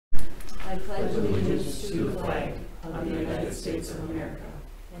I pledge allegiance to the flag of the United States of America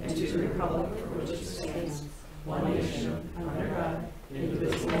and to the republic for which it stands, one nation, under God,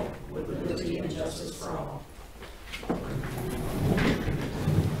 indivisible, with liberty and justice for all.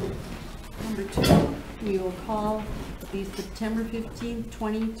 Number 2, we will call the September 15th,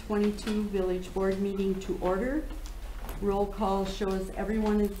 2022 Village Board meeting to order. Roll call shows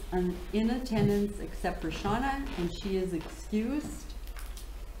everyone is in attendance except for Shauna, and she is excused.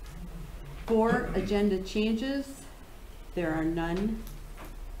 4 agenda changes. There are none.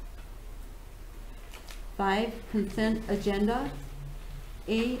 5 consent agenda.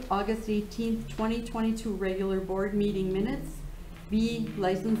 A, August 18th, 2022 regular board meeting minutes. B,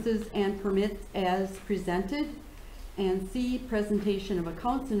 licenses and permits as presented. And C, presentation of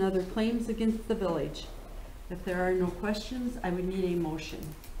accounts and other claims against the village. If there are no questions, I would need a motion.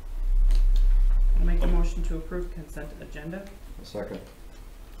 I'll make a motion to approve consent agenda. A second.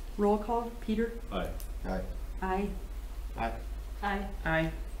 Roll call, Peter? Aye. Aye. Aye. Aye. Aye.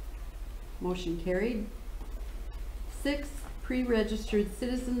 Aye. Motion carried. 6, pre-registered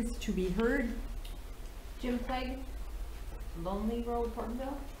citizens to be heard. Jim Clegg, Lonely Road,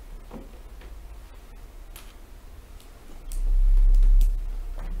 Hortonville.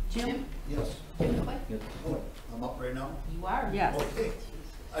 Jim? Yes. Jim Clegg? Oh, I'm up right now? You are. Yes. Okay.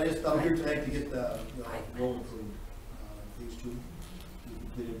 I'm here tonight to get the road approved, phase 2. We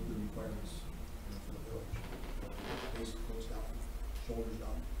completed the requirements for the village. Base goes down, shoulders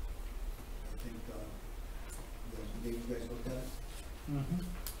down. I think, you guys looked at it?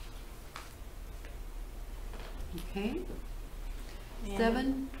 Okay. And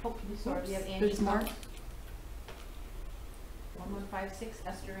 7. Oh, sorry, we have Angie. There's more. 1156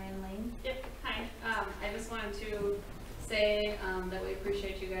 Esther Ann Lane. Yep, hi. I just wanted to say that we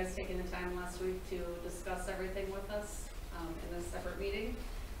appreciate you guys taking the time last week to discuss everything with us in this separate meeting.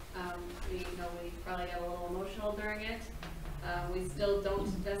 We know we probably got a little emotional during it. We still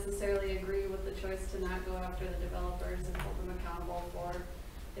don't necessarily agree with the choice to not go after the developers and hold them accountable for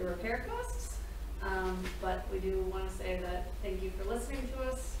the repair costs. But we do want to say that thank you for listening to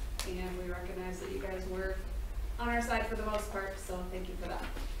us, and we recognize that you guys were on our side for the most part, so thank you for that.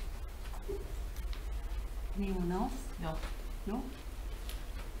 Anyone else? No. No?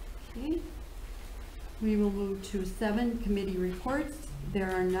 Okay. We will move to 7, committee reports.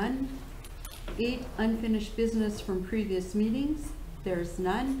 There are none. 8, unfinished business from previous meetings. There's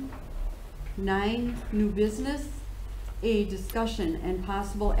none. 9, new business. A, discussion and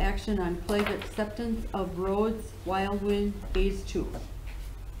possible action on Clegg acceptance of roads, Wildwood Phase 2.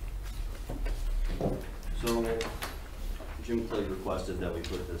 So, Jim Clegg requested that we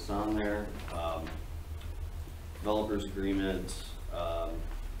put this on there. Developers agreement,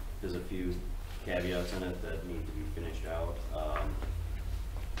 there's a few caveats in it that need to be finished out.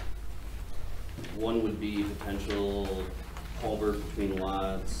 One would be potential culvert between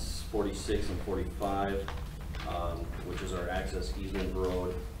lots 46 and 45, which is our access easement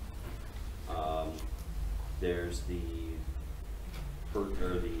road. There's the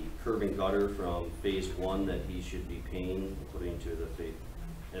curb and gutter from phase 1 that he should be paying, putting to the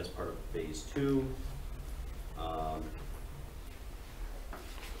as part of phase 2.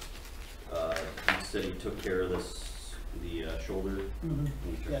 He said he took care of the shoulder.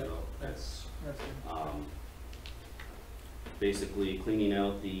 He took it out. That's good. Basically cleaning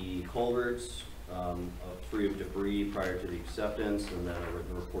out the culverts free of debris prior to the acceptance, and then a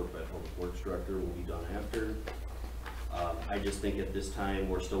written report by Public Works Director will be done after. I just think at this time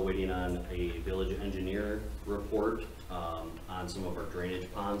we're still waiting on a village engineer report on some of our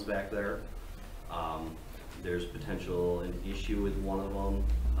drainage ponds back there. There's potential an issue with one of them,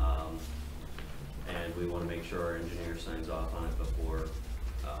 and we want to make sure our engineer signs off on it before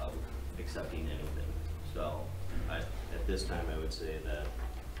accepting anything. So at this time I would say that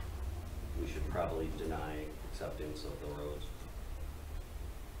we should probably deny acceptance of the roads.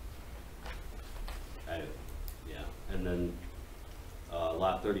 Yeah, and then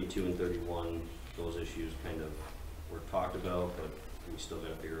lot 32 and 31, those issues kind of were talked about, but we still got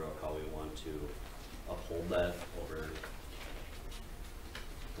to figure out how we want to uphold that over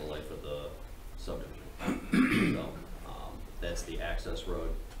the life of the subdivision. So that's the access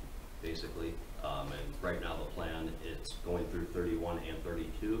road, basically. And right now the plan, it's going through 31 and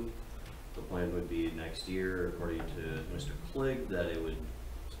 32. The plan would be next year, according to Mr. Clegg, that it would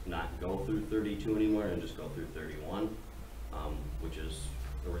not go through 32 anymore and just go through 31, which is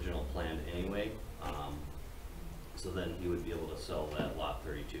original planned anyway. So then he would be able to sell that lot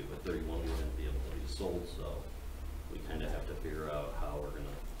 32, but 31 wouldn't be able to be sold, so we kind of have to figure out how we're going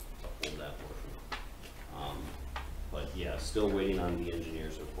to uphold that portion. But yeah, still waiting on the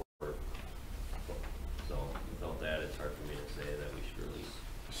engineer's report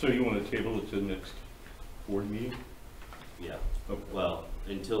So you want to table it to the next board meeting? Yeah, Okay. well,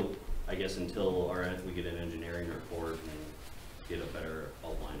 I guess until we get an engineering report and get a better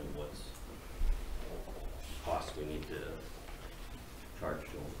outline of what's costs we need to charge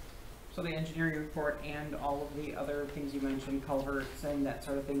to them. So the engineering report and all of the other things you mentioned, culverts and that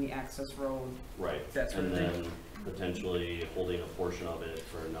sort of thing, the access road. Right, That sort and of thing. then potentially holding a portion of it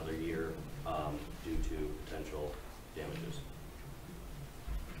for another year, due to potential damages.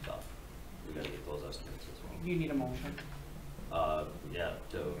 So, we gotta get those estimates as well. You need a motion. Yeah,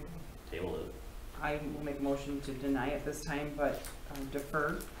 to table it. I will make a motion to deny it this time, but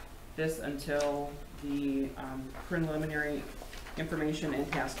defer this until the preliminary information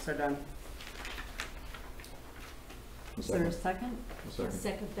and tasks are done. Is there a second?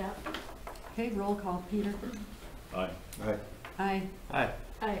 Second that. Okay, roll call, Peter. Aye. Aye. Aye. Aye.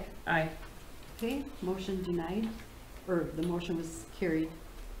 Aye. Aye. Okay, motion denied, or the motion was carried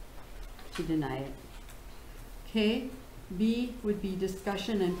to deny it. Okay, B would be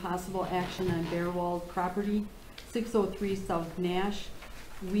discussion and possible action on Bearwald property, 603 South Nash,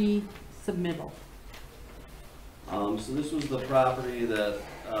 submittal. So this was the property that,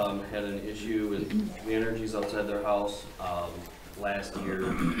 had an issue with the Energies outside their house. Last year,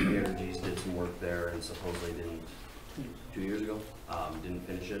 the Energies did some work there and supposedly didn't, 2 years ago, didn't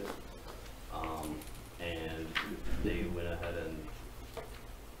finish it. And they went ahead and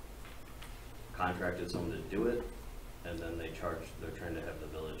contracted someone to do it, and then they're trying to have the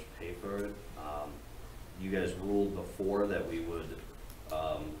village pay for it. You guys ruled before that we would,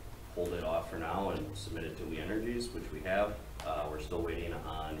 hold it off for now and submit it to We Energies, which we have. We're still waiting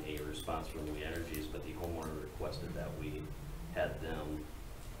on a response from We Energies, but the homeowner requested that we had them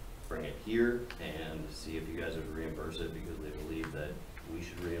bring it here and see if you guys would reimburse it, because they believe that we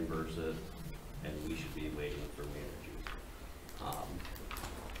should reimburse it and we should be waiting for We Energies.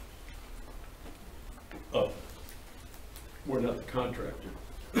 We're not the contractor.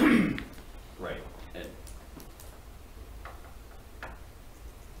 Right, and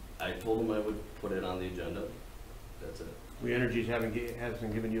I told them I would put it on the agenda. That's it. We Energies hasn't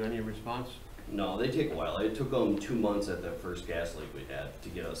given you any response? No, they take a while. It took them 2 months at the first gas leak we had to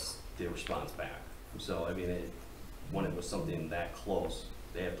get us the response back. So, I mean, when it was something that close,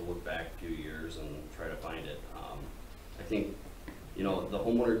 they have to look back a few years and try to find it. I think, you know, the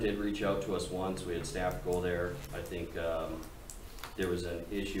homeowner did reach out to us once. We had staff go there. I think there was an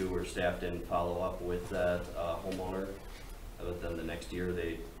issue where staff didn't follow up with that homeowner. But then the next year,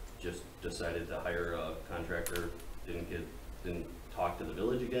 they just decided to hire a contractor, didn't talk to the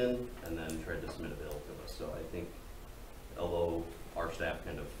village again, and then tried to submit a bill to us. So I think, although our staff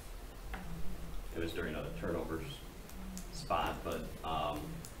kind of, it was during a turnover spot, but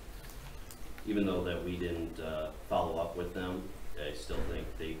even though that we didn't follow up with them, I still think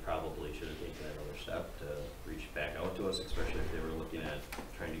they probably should have taken another step to reach back out to us, especially if they were looking at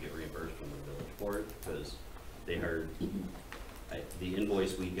trying to get reimbursed from the village for it, because they heard the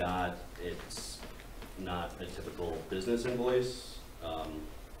invoice we got, it's not a typical business invoice.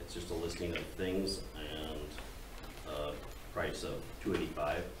 It's just a listing of things and a price of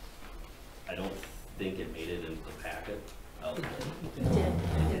 $285. I don't think it made it into the packet. It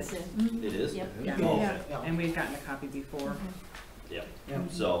did. It's in. It is? Yep. Yeah. Oh, Yeah. okay. And we've gotten a copy before. Yeah,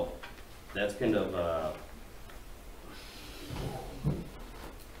 so that's kind of,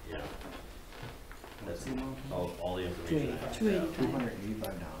 yeah. That's all the information I have.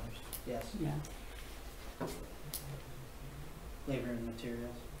 $285. Yes, Yeah. labor and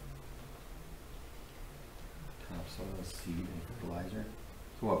materials. Topsoil, seed, and fertilizer.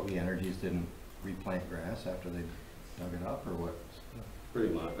 So what, We Energies didn't replant grass after they dug it up, or what?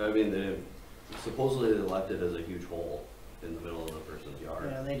 Pretty much. I mean, supposedly they left it as a huge hole in the middle of the person's yard.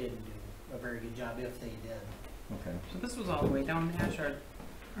 Yeah, they didn't do a very good job if they did. Okay. So this was all the way down Nash, are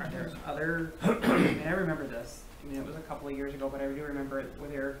there other, I mean, I remember this. I mean, it was a couple of years ago, but I do remember it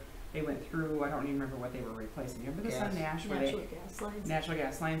where they went through, I don't even remember what they were replacing. Remember this on Gas. Nash where Natural gas lines. natural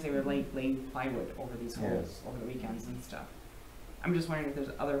gas lines, they were laying plywood over these holes over the weekends and stuff. I'm just wondering if there's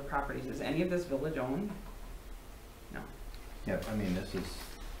other properties. Is any of this village owned? No. Yeah, I mean, this is,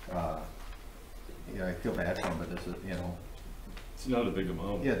 I feel bad for them, but this is, It's not a big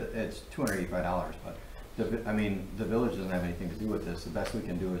amount. yeah, it's $285, but I mean, the village doesn't have anything to do with this. The best we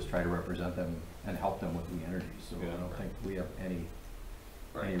can do is try to represent them and help them with We Energies. So Yeah. I don't think we have any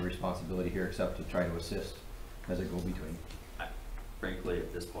Right. responsibility here except to try to assist as a go-between. Frankly,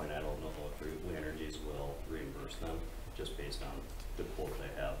 at this point, I don't know if We Energies will reimburse them, just based on the quote they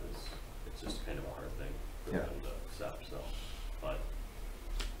have. It's just kind of a hard thing for them to accept, so. But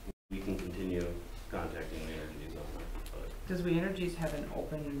we can continue contacting We Energies on that, but Does We Energies have an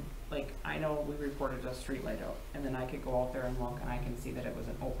open, like, I know we reported a street light out, and then I could go out there and look, and I can see that it was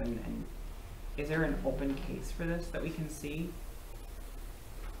an open, and is there an open case for this that we can see?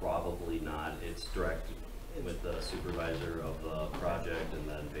 Probably not. It's direct with the supervisor of the project, and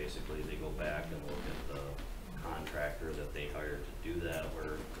then basically they go back and look at the contractor that they hired to do that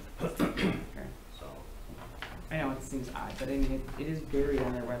work. Okay. So, I know it seems odd, but I mean, it is buried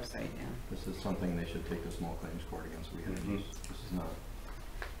on their website, yeah. This is something they should take a small claims court against. We have, this is not,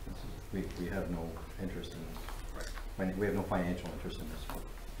 we have no interest in, we have no financial interest in this.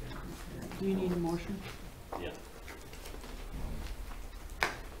 Do you need a motion? yeah.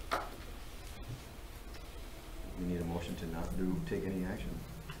 We need a motion to not take any action.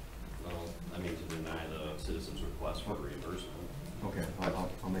 Well, I mean, to deny the citizen's request for reimbursement. Okay,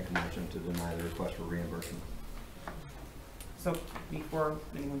 I'll make a motion to deny the request for reimbursement. So before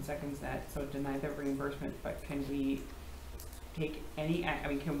anyone seconds that, so deny the reimbursement, but can we take any, I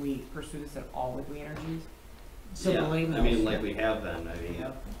mean, can we pursue this at all with We Energies? So Yeah, the lane I mean, knows, like we have been, I mean,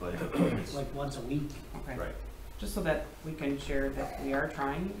 Yep. but it's, like once a week. Okay. right. Just so that we can share that we are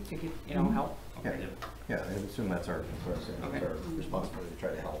trying to get, you know, help. Yeah. Okay. Yeah, I assume that's our, Okay. it's our responsibility to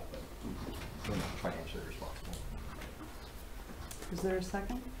try to help, but we're not financially responsible. Is there a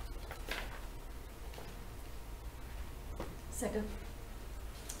second? Second.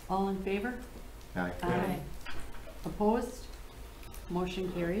 All in favor? Aye. Aye. Opposed?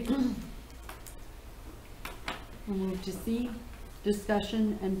 Motion carried. We'll move to C,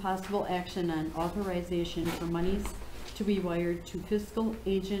 discussion and possible action on authorization for monies to be wired to fiscal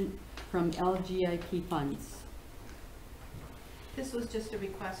agent from LGIP funds. This was just a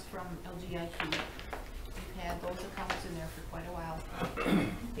request from LGIP. We've had those accounts in there for quite a while.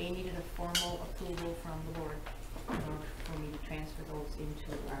 They needed a formal approval from the board in order for me to transfer those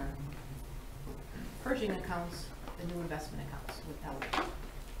into our Pershing accounts, the new investment accounts with LG.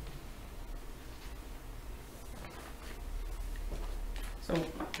 So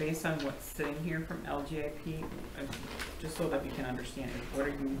based on what's sitting here from LGIP, just so that we can understand it, what are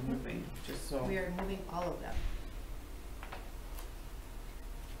you moving, just so? We are moving all of them.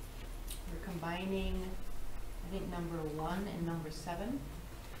 We're combining, I think, number 1 and number 7.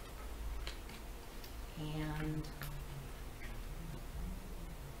 And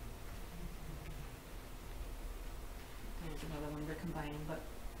there's another one we're combining, but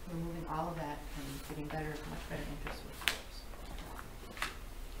we're moving all of that and getting much better interest with those.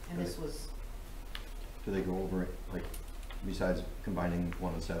 And this was, Do they go over, like, besides combining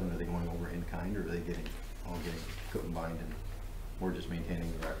 1 and 7, are they going over in kind, or are they all getting combined and we're just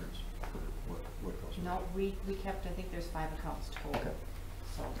maintaining the records for what goes? no, we kept, I think there's 5 accounts total. Okay.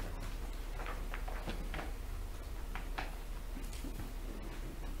 So.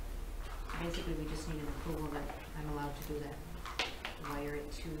 Basically, we just need an approval that I'm allowed to do that, wire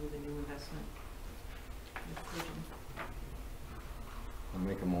it to the new investment. I'll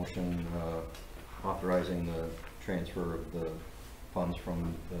make a motion authorizing the transfer of the funds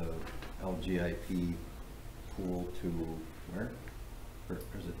from the LGIP pool to where? Or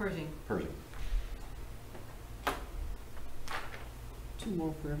is it? Pershing. Pershing. To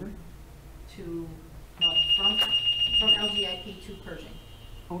Wolf River? To, no, from LGIP to Pershing.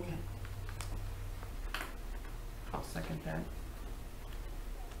 Okay. I'll second that.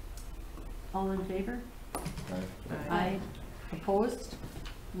 All in favor? Aye. Aye. Opposed?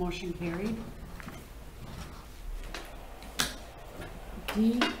 Motion carried.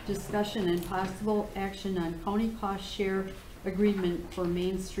 D, discussion and possible action on county cost share agreement for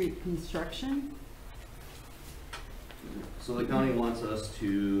Main Street construction. So the county wants us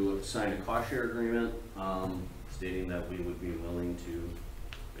to sign a cost share agreement, stating that we would be willing to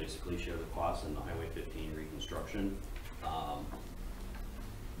basically share the costs in the Highway 15 reconstruction.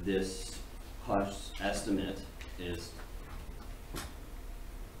 This cost estimate is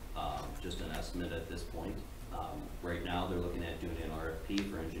just an estimate at this point. Right now, they're looking at doing an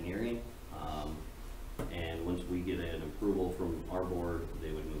RFP for engineering, and once we get an approval from our board,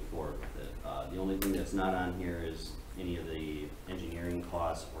 they would move forward with it. The only thing that's not on here is any of the engineering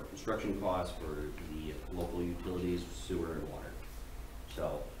costs or construction costs for the local utilities, sewer and water.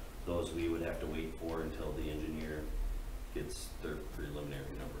 So those we would have to wait for until the engineer gets their preliminary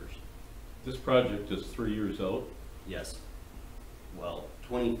numbers. This project is 3 years out. Yes. Well,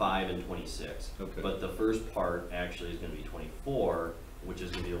 25 and 26. Okay. But the first part actually is going to be 24, which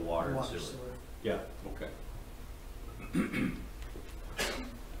is going to be the water and sewer. Yeah, okay.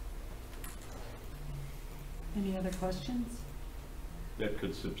 Any other questions? That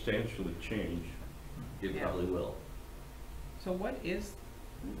could substantially change. It Yeah. probably will. So what is,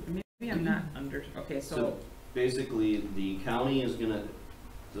 maybe I'm not under, okay, so basically, the county is gonna,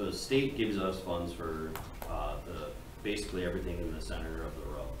 the state gives us funds for, basically everything in the center of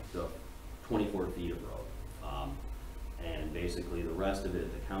the road, the 24 feet of road. And basically the rest of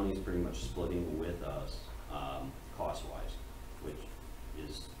it, the county is pretty much splitting with us, cost-wise, which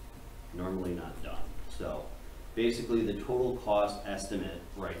is normally not done. So basically the total cost estimate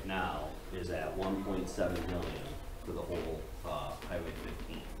right now is at 1.7 million for the whole, Highway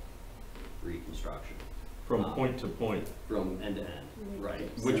 15 reconstruction. From point to point. From end to end, right.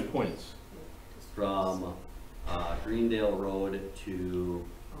 Which points? From Greendale Road to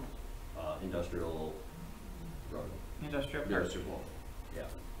Industrial Road. Industrial park. Industrial, yeah.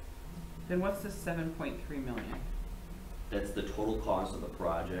 Then what's the 7.3 million? That's the total cost of the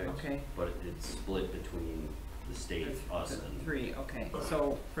project. Okay. But it's split between the state, us, and Three, okay.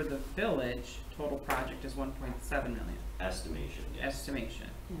 So for the village, total project is 1.7 million, estimation, yes, estimation.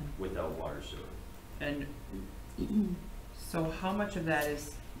 without water sewer. And so how much of that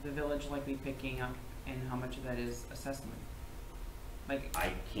is the village likely picking up and how much of that is assessment? Like,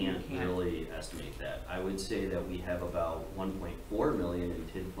 I can't You can't. really estimate that. I would say that we have about 1.4 million in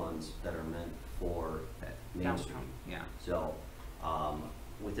TID funds that are meant for that Main Street. downtown, yeah. So,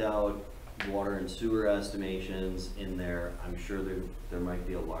 without water and sewer estimations in there, I'm sure there might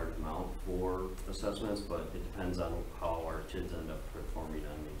be a large amount for assessments, but it depends on how our TIDs end up performing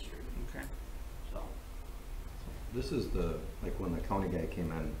on Main Street, Okay. so. This is the, like when the county guy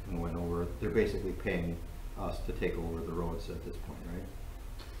came in and went over, they're basically paying us to take over the roads at this point, right?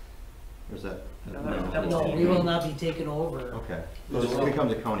 Or is that? No, that was double No, T. we will not be taking over. Okay, so this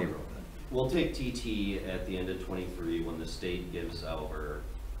becomes a county road then? We'll take TT at the end of 23 when the state gives over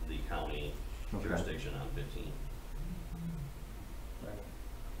the county Okay. jurisdiction on 15.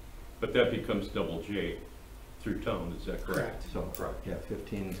 But that becomes double J through town, is that correct? So, Correct. yeah,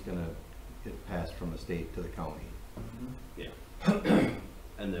 15 is gonna get passed from the state to the county. Yeah.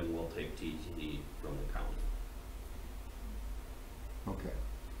 And then we'll take TT from the county. Okay.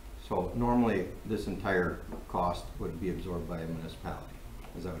 So normally, this entire cost would be absorbed by a municipality.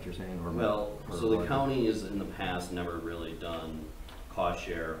 Is that what you're saying? Or Well, or so the what? county has in the past never really done cost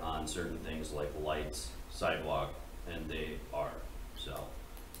share on certain things like lights, sidewalk, and they are. So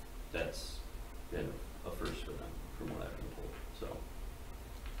that's been a first for them, from what I've been told, so.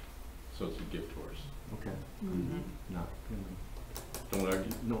 So it's a gift horse. Okay. Mm-hmm. No, Don't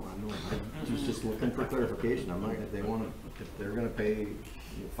argue. no, I was just looking for clarification. I'm not, if they wanna, if they're gonna pay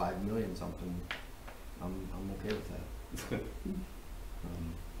 5 million something, I'm okay with that.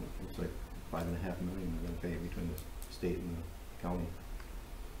 It's like 5.5 million they're gonna pay between the state and the county.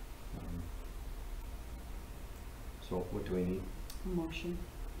 So what do we need? Motion.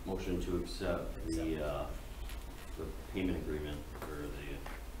 Motion to accept the payment agreement for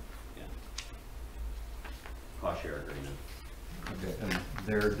the, yeah, cost share agreement. Okay, and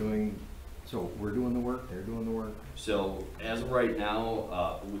they're doing, so we're doing the work, they're doing the work? So as of right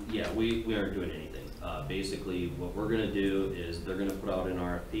now, yeah, we aren't doing anything. Basically, what we're gonna do is they're gonna put out an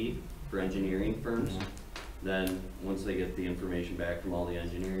RFP for engineering firms. Then, once they get the information back from all the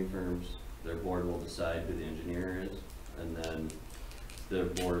engineering firms, their board will decide who the engineer is. And then the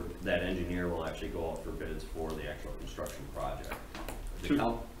board, that engineer will actually go out for bids for the actual construction project.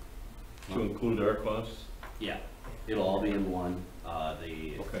 To include our costs? Yeah, it'll all be in one,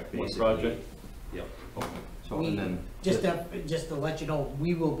 Okay, one basically- project? Yep. Okay. So, We, and then. just to let you know,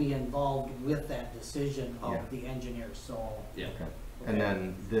 we will be involved with that decision Yeah. of the engineer, so. Yeah. Okay, and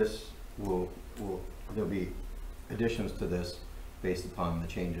then this will, there'll be additions to this based upon the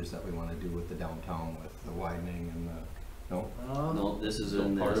changes that we wanna do with the downtown, with the widening and the, no? No, this is So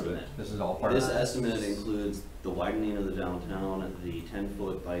in the part of it. estimate. This is all part of This it? estimate includes the widening of the downtown, the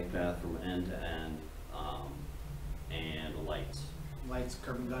 10-foot bike path from end to end, and lights. Lights,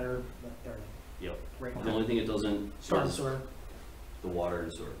 curb and gutter, but they're Yep. right The only now. thing it doesn't Storm is sewer. the water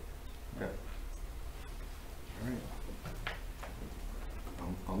and sewer. Okay. All right.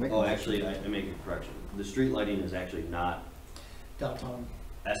 I'll make. a Oh, motion. actually, I make a correction. The street lighting is actually not Downtown,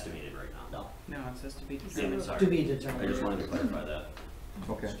 estimated right now. No, it says to be I'm determined. sorry. to be I determined. just wanted to clarify that.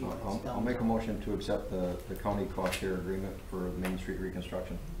 Okay, I'll make a motion to accept the county cost share agreement for Main Street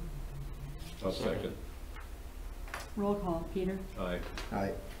reconstruction. I'll second. Roll call. Peter? Aye.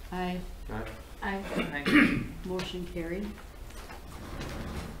 Aye. Aye. Aye. Aye. Motion carried.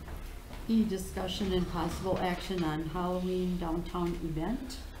 E, discussion and possible action on Halloween downtown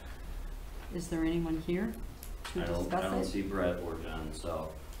event. Is there anyone here to I don't discuss it? see Brett or John, so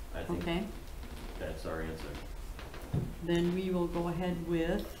I think Okay, that's our answer. then we will go ahead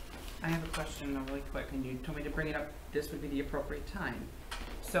with, I have a question really quick, and you told me to bring it up, this would be the appropriate time.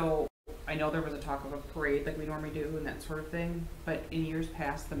 So, I know there was a talk of a parade like we normally do and that sort of thing, but in years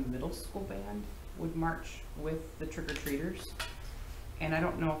past, the middle school band would march with the trick-or-treaters. And I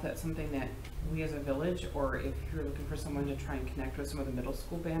don't know if that's something that we as a village, or if you're looking for someone to try and connect with some of the middle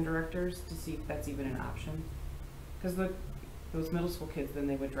school band directors to see if that's even an option. Because those middle school kids, then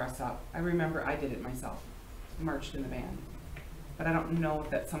they would dress up. I remember I did it myself, marched in the band. But I don't know if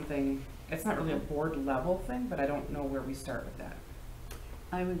that's something, it's not really a board level thing, but I don't know where we start with that.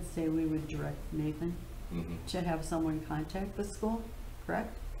 I would say we would direct Nathan to have someone contact the school,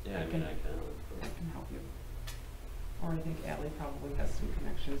 correct? Yeah, I mean, I I can help you. Or I think Ally probably has some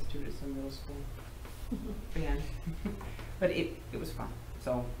connections too to some middle school band. But it was fun,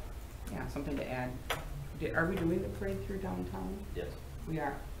 so, yeah, something to add. Are we doing the parade through downtown? yes. We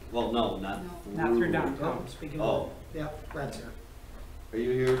are. Well, no, not Not through downtown. Speaking Oh. of, yeah, Brad's here. Are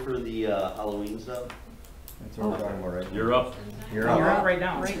you here for the Halloween stuff? That's what we're talking about, right? You're up. You're You're up. up right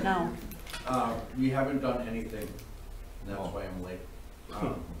now. Right now. We haven't done anything, that's why I'm late.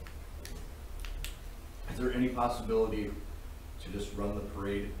 Is there any possibility to just run the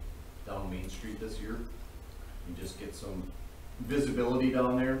parade down Main Street this year? And just get some visibility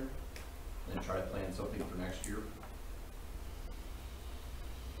down there and try to plan something for next year?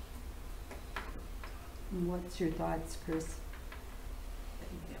 What's your thoughts, Chris?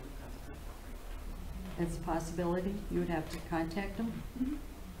 It's a possibility. You would have to contact them.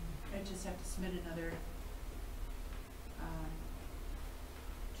 I just have to submit another,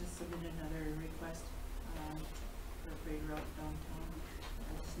 request, for a parade route downtown.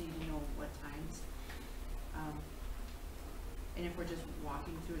 I just need to know what times. And if we're just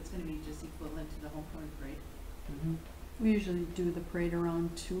walking through, it's gonna be just equivalent to the homecoming parade. We usually do the parade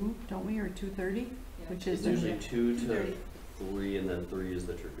around 2, don't we, or 2:30? Which is It's usually 2 to 2:30. 3, and then 3 is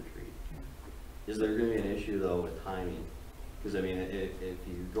the trick or treat. Is there gonna be an issue though with timing? Because I mean, if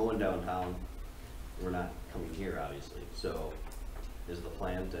you're going downtown, we're not coming here obviously, so is the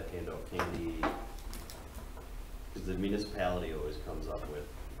plan to hand out candy? Because the municipality always comes up with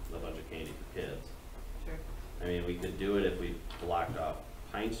a bunch of candy for kids. Sure. I mean, we could do it if we blocked off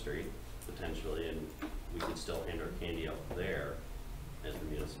Pine Street potentially, and we could still hand our candy out there as the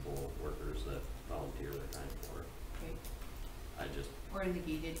municipal workers that volunteer their time for it. Okay. I just, Or in the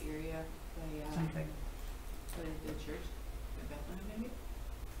gated area by, Something. by the church, by Bethlehem maybe?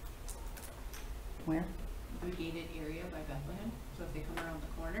 Where? The gated area by Bethlehem, so if they come around the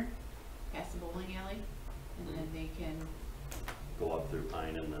corner, past the bowling alley, and then they can, go up through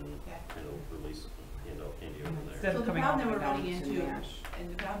Pine and then Yeah. kind of release, hand out candy over there. Instead So of the coming problem all that the way we're down running to into- Nash. and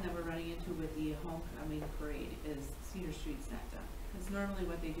the problem that we're running into with the homecoming parade is Cedar Street's not done. Because normally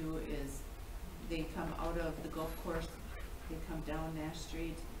what they do is they come out of the golf course, they come down Nash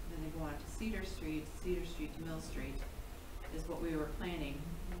Street, then they go on to Cedar Street to Mill Street is what we were planning.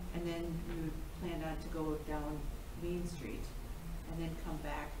 And then we would plan on to go down Main Street and then come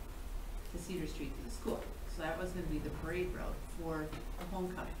back to Cedar Street to the school. So that was gonna be the parade route for the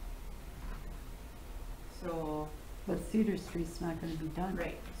homecoming. So, But Cedar Street's not gonna be done.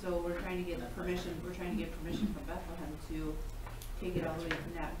 right, so we're trying to get permission from Bethlehem to take it all the way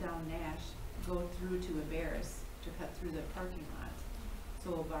down Nash, go through to Embarrass, to cut through the parking lot.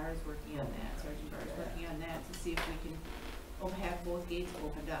 So Barr's working on that, Sergeant Barr's working on that to see if we can have both gates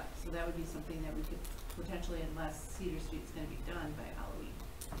opened up. So that would be something that we could potentially, unless Cedar Street's gonna be done by Halloween.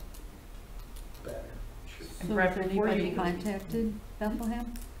 And So Brad, has before anybody you- contacted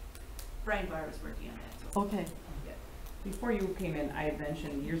Bethlehem? Brian Barr was working on that, so. Okay. Before you came in, I had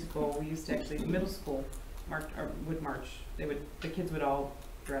mentioned years ago, we used to actually, middle school would march. The kids would all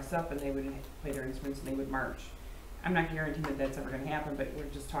dress up and they would play their instruments and they would march. I'm not guaranteeing that that's ever gonna happen, but we're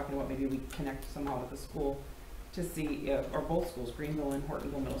just talking about maybe we connect somehow with the school to see, or both schools, Greenville and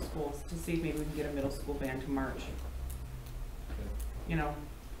Hortonville Middle Schools, to see if maybe we can get a middle school band to march. You know,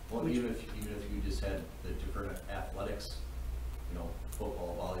 Well, even if you just had the different athletics, you know,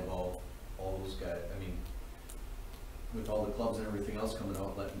 football, volleyball, all those guys, I mean, with all the clubs and everything else coming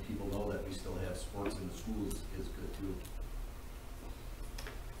out, letting people know that we still have sports in the schools is good too.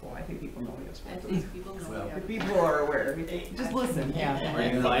 well, I think people know we have I sports. think people know Well, we are. People are aware, just listen, yeah. Are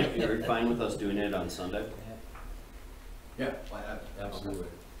you fine with us doing it on Sunday? Yeah, absolutely.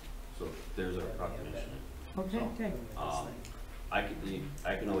 So there's our proclamation. Okay. Okay.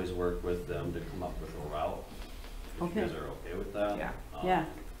 I can always work with them to come up with a route, if you Okay. guys are okay with that. Yeah. Yeah.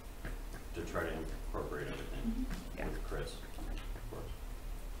 To try to incorporate everything Yeah. with Chris, of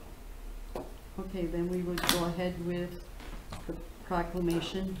course. Okay, then we would go ahead with the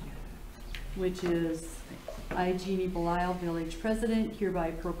proclamation, which is I, Jeannie Belisle, Village President,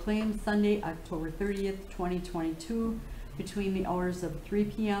 hereby proclaim Sunday, October 30th, 2022, between the hours of 3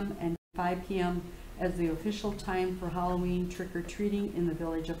 p.m. and 5 p.m. as the official time for Halloween trick-or-treating in the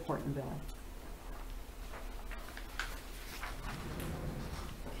village of Hortonville.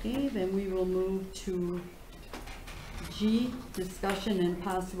 Okay, then we will move to G, discussion and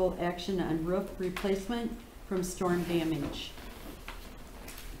possible action on roof replacement from storm damage.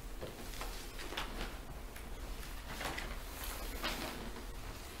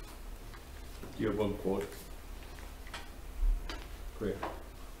 Do you have one quote? Great.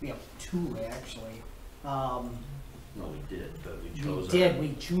 We have two, actually. No, we did, but we chose.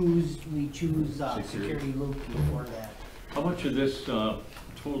 We choose Security. security loop before that. How much of this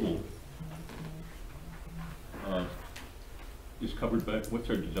total is covered by, what's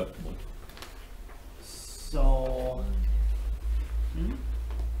our deductible? So.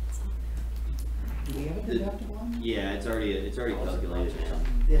 Do we have a deductible on? Yeah, it's already calculated.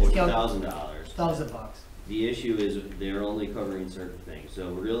 It's $40,000. $1,000. The issue is they're only covering certain things.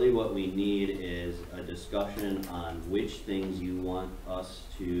 So really what we need is a discussion on which things you want us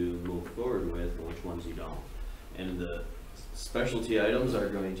to move forward with and which ones you don't. And the specialty items are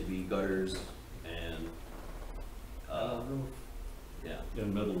going to be gutters and, yeah.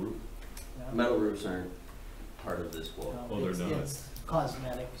 And metal roof? Metal roofs aren't part of this quote. Oh, they're not. It's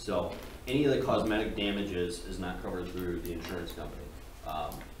cosmetic. So any of the cosmetic damages is not covered through the insurance company.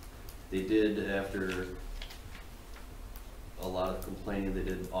 They did, after a lot of complaining, they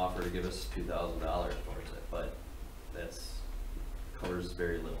did offer to give us $2,000 towards it, but that's covers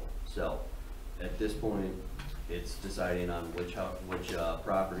very little. So at this point, it's deciding on which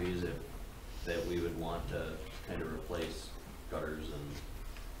properties that we would want to kind of replace gutters and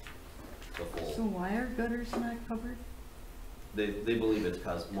the full. So why are gutters not covered? They believe it's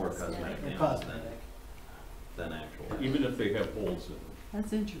more cosmetic They're damage cosmetic. than actual. Even if they have holes in them?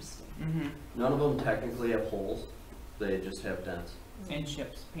 That's interesting. Mm-hmm. None of them technically have holes, they just have dents. And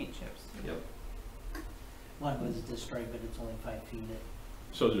chips, paint chips. Yep. One was destroyed, but it's only 5 feet.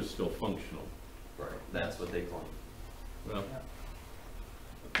 So they're still functional? Right, that's what they claim. Well,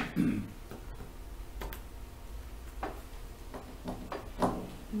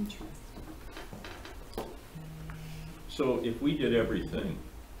 Interesting. so if we did everything,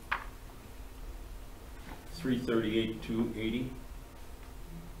 338,280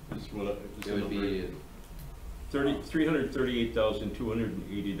 is what is It the would number? be,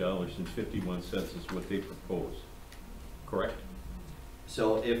 $338,280.51 is what they propose, correct?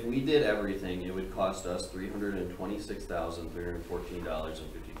 so if we did everything, it would cost us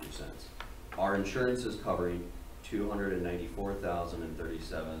 $326,314.52. Our insurance is covering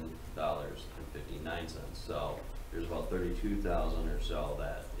 $294,037.59. So there's about 32,000 or so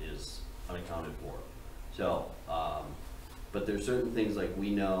that is unaccounted for. So, but there's certain things like we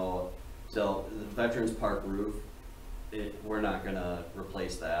know, so the Veterans Park roof, we're not gonna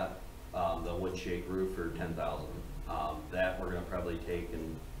replace that. The wood shake roof for 10,000. That we're gonna probably take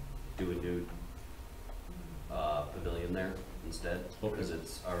and do a new pavilion there instead, because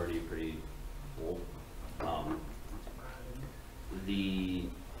it's already pretty old. The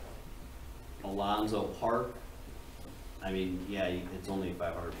Alonzo Park, I mean, yeah, it's only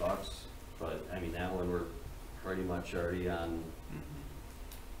 $500, but I mean, that one we're pretty much already on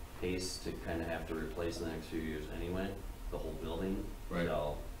pace to kind of have to replace in the next few years anyway, the whole building. Right.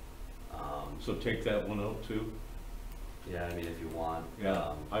 So, So take that one out too? yeah, I mean, if you want.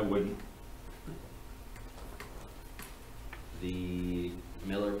 Yeah, I wouldn't. The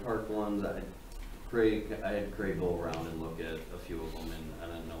Miller Park ones, I had Craig go around and look at a few of them, and I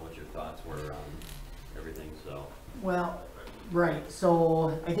don't know what your thoughts were on everything, so. Well, right,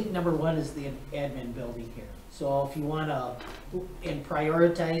 so I think number one is the admin building here. So if you wanna, in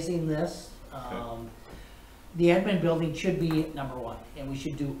prioritizing this, the admin building should be number one, and we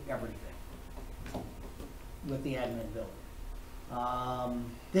should do everything with the admin building.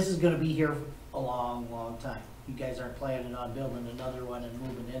 This is gonna be here a long, long time. You guys aren't planning on building another one and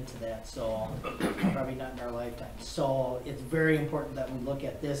moving into that, so probably not in our lifetime. So it's very important that we look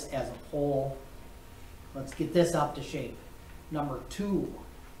at this as a whole. Let's get this up to shape. Number two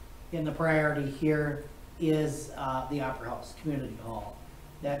in the priority here is the Opera House, Community Hall.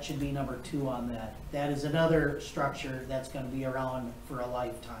 That should be number two on that. That is another structure that's gonna be around for a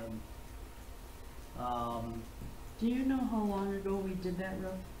lifetime. Do you know how long ago we did that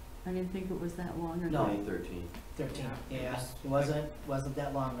roof? I didn't think it was that long ago. No. 2013. 13, yeah, it wasn't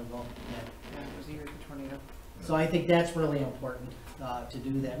that long ago. Yeah. Yeah, it was the year of the tornado. So I think that's really important to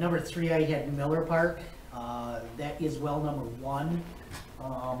do that. Number three, I had Miller Park. That is well number one.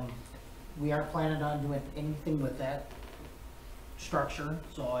 We aren't planning on doing anything with that structure,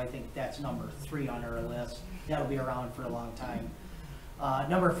 so I think that's number three on our list. That'll be around for a long time.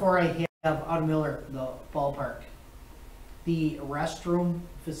 Number 4, I have out of Miller, the ballpark. The restroom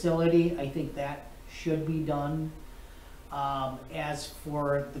facility, I think that should be done. As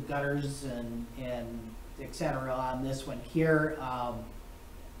for the gutters and et cetera on this one here,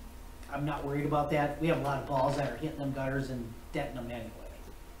 I'm not worried about that. We have a lot of balls that are hitting them gutters and denting them anyway.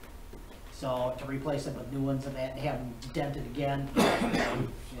 So to replace them with new ones and have them dented again,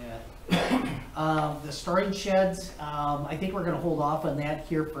 yeah. The storage sheds, I think we're gonna hold off on that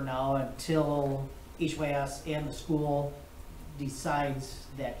here for now until HYS and the school decides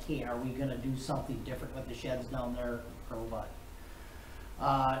that, hey, are we gonna do something different with the sheds down there or what?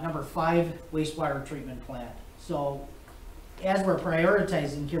 Number 5, wastewater treatment plant. So as we're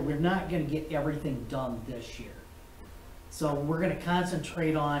prioritizing here, we're not gonna get everything done this year. So we're gonna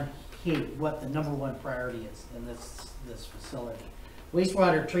concentrate on, hey, what the number 1 priority is in this facility.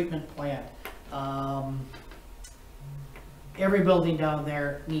 Wastewater treatment plant. Every building down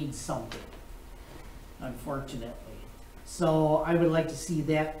there needs something, unfortunately. So I would like to see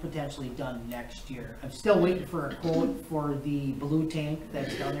that potentially done next year. I'm still waiting for a quote for the blue tank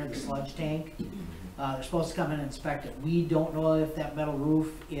that's down there, the sludge tank. They're supposed to come in and inspect it. We don't know if that metal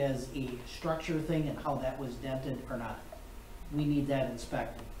roof is a structure thing and how that was dented or not. We need that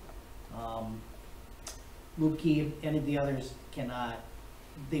inspected. Loop Key, any of the others cannot,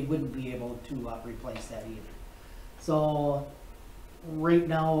 they wouldn't be able to replace that either. So right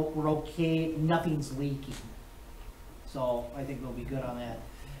now we're okay, nothing's leaking. So I think we'll be good on that.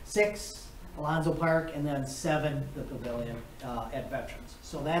 6, Alonzo Park, and then 7, the pavilion at Veterans.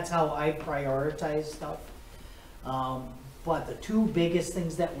 So that's how I prioritize stuff. But the 2 biggest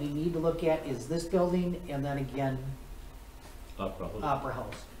things that we need to look at is this building and then again, Opera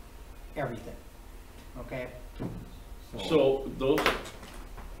House. Everything. Okay? So those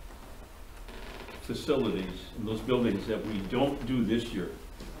facilities, and those buildings that we don't do this year,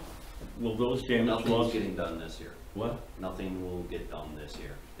 will those damage Nothing's losses? getting done this year. What? Nothing will get done this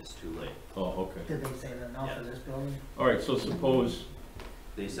year. It's too late. Oh, okay. Did they say that now for this building? All right, so suppose,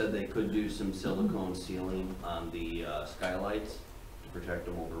 They said they could do some silicone sealing on the skylights to protect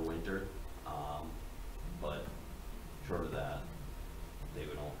them over winter. But short of that, they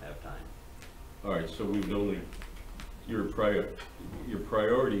don't have time. all right, so we've only, your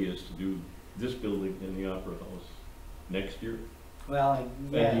priority is to do this building and the Opera House next year? Well,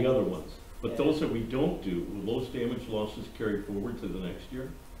 yeah. And the other ones? But Yeah. those that we don't do, will those damage losses carry forward to the next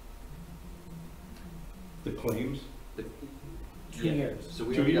year? The claims? 2 years. So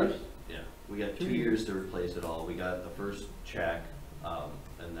we 2 got- years? Yeah, we got 2 years to replace it all. We got the first check,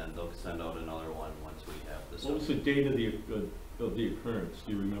 and then they'll send out another one once we have this. What was the date of the occurrence,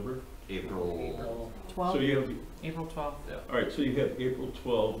 do you remember? April. 12? So you have, April 12th. Yeah. all right, so you have April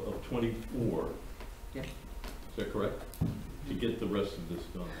 12 of '24. Yep. Is that correct? To get the rest of this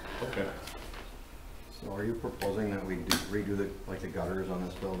done. Okay. So are you proposing that we redo the gutters on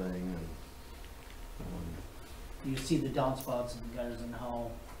this building and, You see the downspouts and gutters and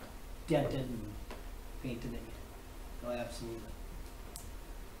how dented and painted they get. Oh, absolutely.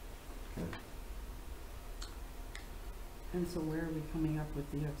 And so where are we coming up with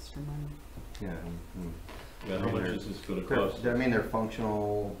the extra money? yeah. Yeah, how much is this gonna cost? I mean, they're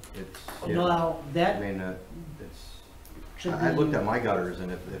functional, it's, yeah, No, I that mean, it's, should I be. looked at my gutters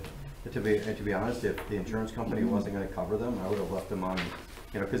and to be honest, if the insurance company wasn't gonna cover them, I would have left them on,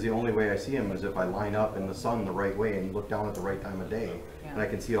 cause the only way I see them is if I line up in the sun the right way and look down at the right time of day, and I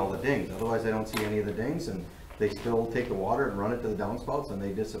can see all the dings. Otherwise, I don't see any of the dings, and they still take the water and run it to the downspouts and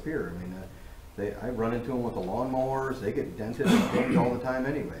they disappear. I mean, I run into them with the lawnmowers, they get dented and dinged all the time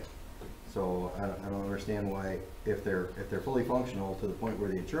anyway. So I don't understand why, if they're fully functional to the point where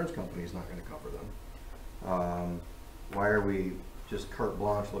the insurance company is not gonna cover them, why are we just carte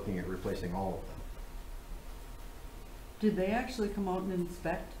blanche looking at replacing all of them? Did they actually come out and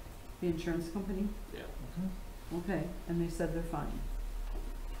inspect the insurance company? Yeah, Okay, and they said they're fine.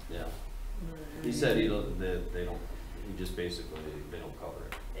 yeah. He said they don't, he just basically, they don't cover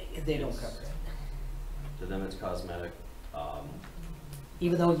it. They don't cover it. To them, it's cosmetic.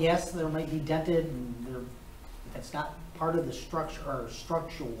 Even though, yes, there might be dented and it's not part of the structure or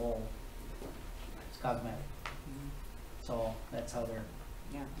structural, it's cosmetic. So that's how they're.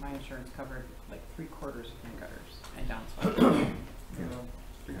 Yeah, my insurance covered like 3/4 of my gutters and downspouts.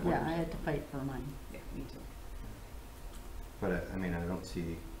 Yeah, I had to fight for mine. Yeah, me too. But I mean, I don't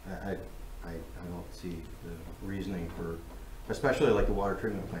see the reasoning for, especially like the water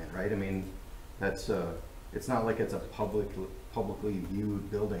treatment plant, right? I mean, that's, it's not like it's a publicly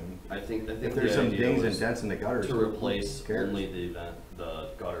viewed building. I think If there's some dings and dents in the gutters, to replace who cares? only the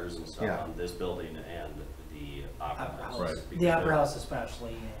gutters and stuff Yeah. on this building and the Opera Opera House. House. Right. The Opera House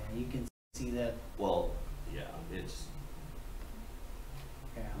especially, yeah, you can see that, Well, yeah, it's,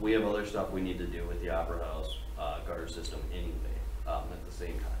 yeah. we have other stuff we need to do with the Opera House, gutter system anyway, at the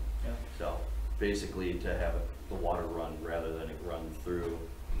same time. Yeah. So basically to have the water run rather than it run through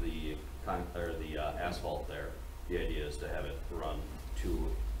the asphalt there, the idea is to have it run to,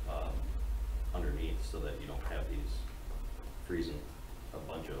 underneath so that you don't have these freezing a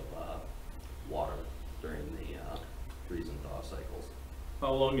bunch of, water during the, freeze and thaw cycles.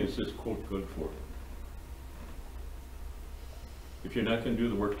 How long is this quote good for? If you're not gonna do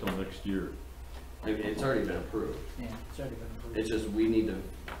the work till next year, I mean, it's already been approved. Yeah, it's already been approved. It's just, we need to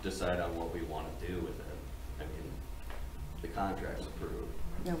decide on what we want to do with it. I mean, the contract's approved.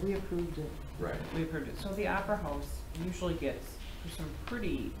 Yeah, we approved it. Right. We approved it. So the Opera House usually gets some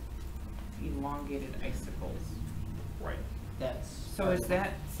pretty elongated icicles. Right. That's. So is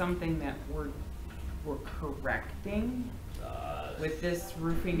that something that we're correcting with this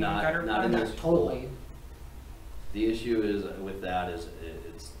roofing and Not- gutter not in fund? this Not totally. The issue is with that is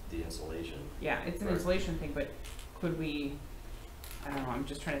it's the insulation. Yeah, it's an Right. insulation thing, but could we, I don't know, I'm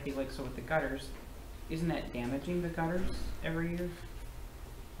just trying to think, like, so with the gutters, isn't that damaging the gutters every year?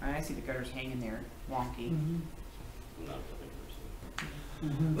 I see the gutters hanging there, wonky. Mhm. I'm not a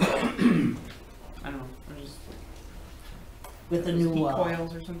Mhm. I don't know, or just With the those new, heat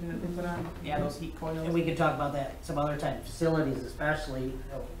coils or something that they put on? Yeah, those heat coils. and we can talk about that some other time, facilities especially,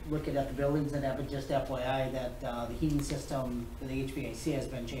 looking at the buildings and that, but just FYI that, the heating system, the HVAC has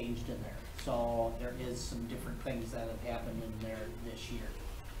been changed in there. So there is some different things that have happened in there this year.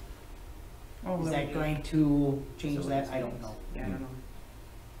 Oh, Is that'd that be- going to change that? I don't know. Yeah, I don't know.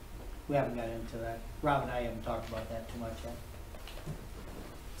 We haven't got into that. Rob and I haven't talked about that too much yet.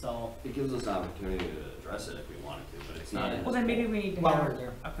 So, It gives us an opportunity to address it if we wanted to, but it's not in Well, this then maybe quote. we need to While we're have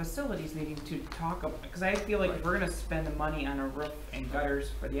there. a facilities meeting to talk about, because I feel like if we're gonna spend the money on a roof and gutters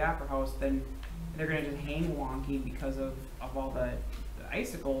for the Opera House, then they're gonna just hang wonky because of all the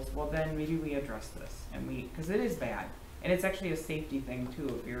icicles. Well, then maybe we address this and because it is bad. And it's actually a safety thing too,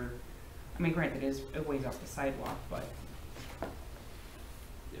 if you're, I mean, granted, it weighs off the sidewalk, but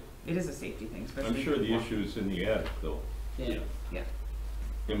Yeah. it is a safety thing, especially. I'm if sure you the walk- issue is in the attic though. yeah. Yeah.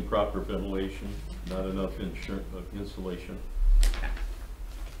 Improper ventilation, not enough insulation.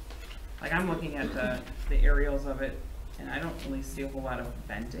 Like, I'm looking at the aerials of it, and I don't really see a whole lot of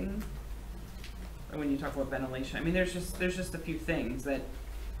venting. Or when you talk about ventilation, I mean, there's just a few things that,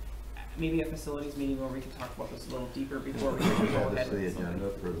 maybe a facilities meeting where we can talk about this a little deeper before we We should go add this ahead to the with something.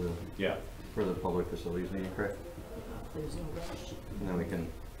 agenda Yeah. for the public facilities meeting, correct? There's no rush. And then we can,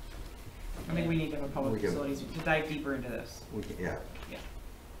 I think we need to have a public We can- facilities, to dive deeper into this. yeah. Yeah.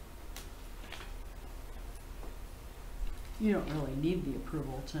 You don't really need the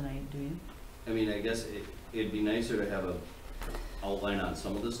approval tonight, do you? I mean, I guess it'd be nicer to have a outline on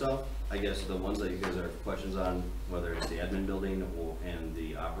some of the stuff. I guess the ones that you guys have questions on, whether it's the admin building and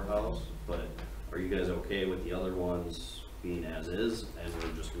the Opera House, but are you guys okay with the other ones being as is, and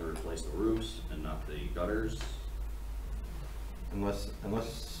we're just gonna replace the roofs and not the gutters? Unless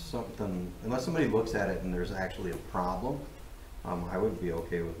somebody looks at it and there's actually a problem, I would be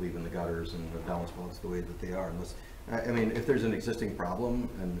okay with leaving the gutters and the downspouts the way that they are, unless, I mean, if there's an existing problem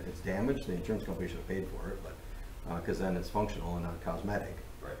and it's damaged, the insurance company should have paid for it, but, cause then it's functional and not cosmetic.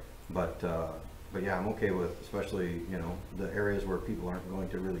 Right. But yeah, I'm okay with, especially, you know, the areas where people aren't going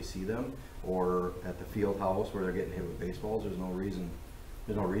to really see them, or at the field house where they're getting hit with baseballs, there's no reason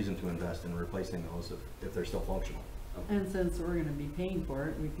to invest in replacing those if they're still functional. And since we're gonna be paying for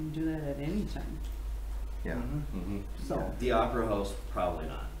it, we can do that at any time, Yeah. Mm-hmm. so, The Opera House, probably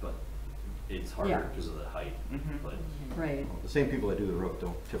not, but it's harder Yeah. because of the height, Mhm. but, right. The same people that do the roof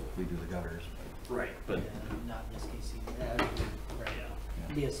don't typically do the gutters. right, but, Yeah, not in this case either. That would be,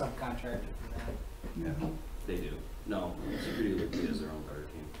 right, be a subcontractor for that. Yeah. they do. No, Security Loop has their own gutter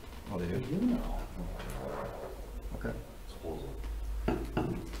team, Oh, they do? You know. Okay. supposedly.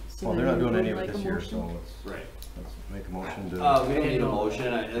 So Well, they're then not doing would any of like it a this year, motion? so Right. let's make a motion to. We don't need a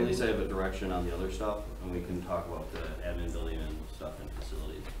motion, at least I have a direction on the other stuff, and we can talk about the admin building and stuff and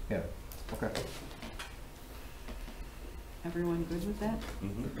facilities. Yeah, okay. Everyone good with that?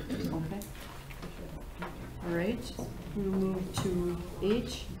 Mm-hmm. Okay. All right, we'll move to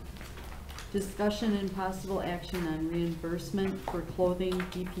H, discussion and possible action on reimbursement for clothing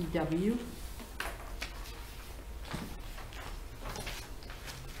DPW.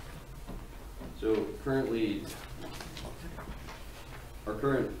 So currently, our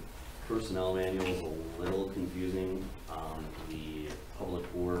current personnel manual is a little confusing on the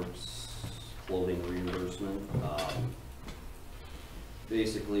public works clothing reimbursement.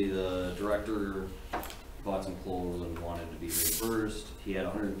 Basically, the director bought some clothes and wanted to be reimbursed. He had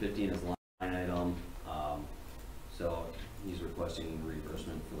 150 in his line item, so he's requesting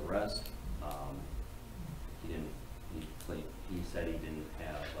reimbursement for the rest. He said he didn't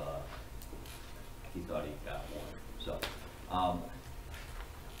have, he thought he got more, so,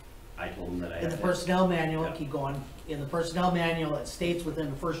 I told him that I In had the to- personnel manual, Yeah. keep going, in the personnel manual, it states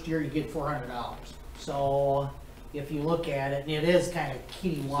within the first year you get $400. So if you look at it, and it is kind of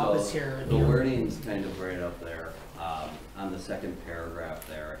kitty wampus So, here. the wording's kind of right up there, on the second paragraph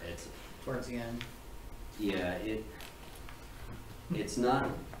there, it's, Towards the end. yeah, it's not,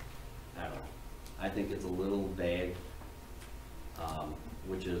 I don't know, I think it's a little vague,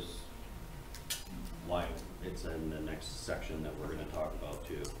 which is why it's in the next section that we're gonna talk about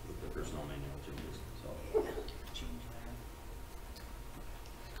too, with the personnel manual changes, so. Change there.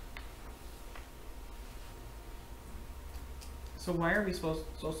 So why are we so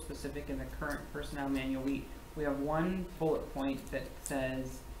specific in the current personnel manual? We have one bullet point that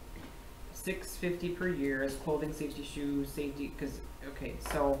says $650 per year as clothing, safety, shoes, safety, okay,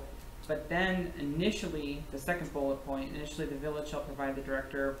 so, but then initially, the second bullet point, initially the village shall provide the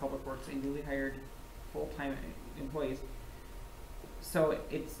director of public works and newly hired full-time employees. So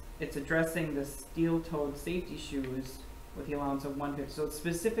it's addressing the steel-toed safety shoes with the allowance of $150. So it's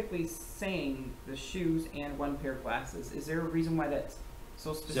specifically saying the shoes and one pair of glasses. Is there a reason why that's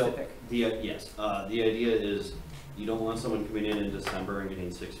so specific? So, yes, the idea is you don't want someone coming in December and getting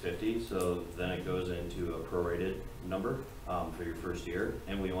 $650, so then it goes into a prorated number, for your first year,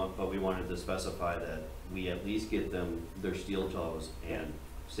 and we wanted to specify that we at least get them their steel toes and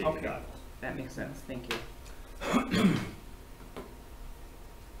safety Okay. goggles. That makes sense, thank you.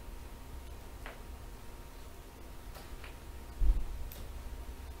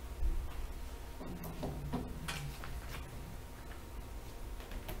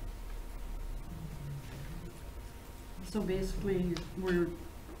 So basically, we're,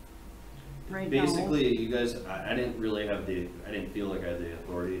 right now. Basically, you guys, I didn't really have I didn't feel like I had the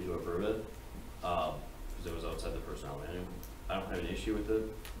authority to approve it, because it was outside the personnel manual. I don't have an issue with it.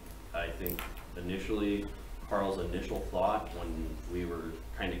 I think initially, Carl's initial thought when we were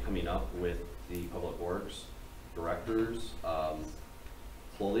kind of coming up with the public works director's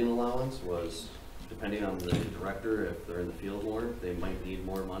clothing allowance was, depending on the director, if they're in the field more, they might need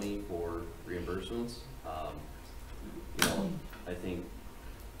more money for reimbursements. You know, I think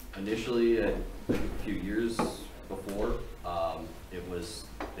initially, a few years before, it was,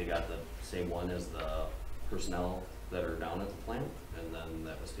 they got the same one as the personnel that are down at the plant, and then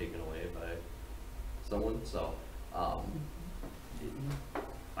that was taken away by someone, so,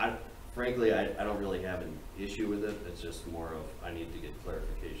 frankly, I don't really have an issue with it, it's just more of, I need to get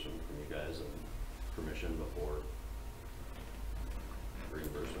clarification from you guys and permission before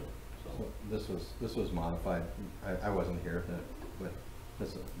reimbursement, so. This was modified, I wasn't here, but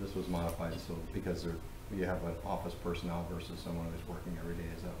this was modified, so because you have an office personnel versus someone who's working every day,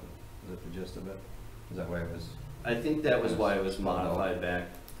 is that the gist of it? Is that why it was? I think that was why it was modified back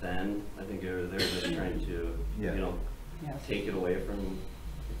then. I think they were just trying to, Yeah. you know, Yes. take it away from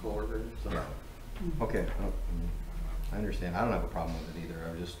the coworker, so. Okay, I understand, I don't have a problem with it either,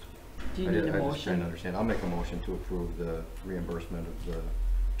 Do you I need a just trying to motion? understand. I'll make a motion to approve the reimbursement of the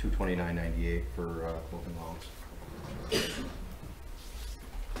 $229.98 for clothing allowance.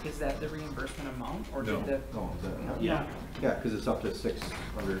 Is that the reimbursement amount, or No. did the? No, is that, no? Yeah, Yeah, because it's up to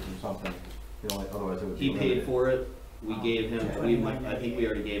 600 and something, otherwise it would be. he paid limited. for it. We gave him, I think we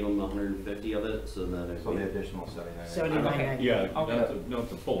already gave him 150 of it, so then it. So the additional 79. 79.98. Yeah, Okay. not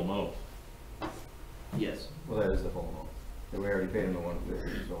the full amount. Yes, Well, that is the full amount. So we already paid him the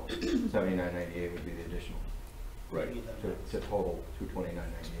 150, so 79.98 would be the additional, Right, to total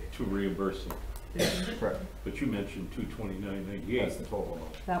 229.98. to reimburse them. Correct. But you mentioned That's the 229.98. total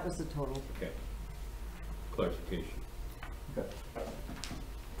amount. That was the total. Okay. Clarification. Okay.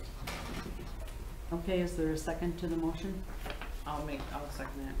 Okay, is there a second to the motion? I'll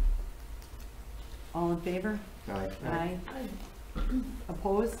second that. All in favor? Aye. Aye.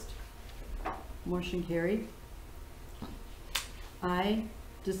 Opposed? Motion carried. I,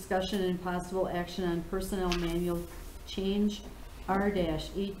 discussion and possible action on personnel manual change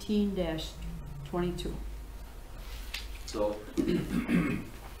R-18-22. so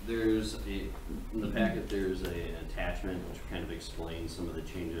there's in the packet, there's an attachment which kind of explains some of the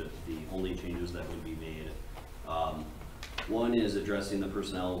changes, the only changes that would be made. One is addressing the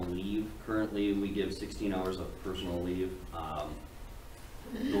personnel leave. Currently, we give 16 hours of personal leave.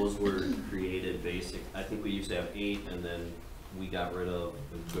 Those were created I think we used to have 8, and then we got rid of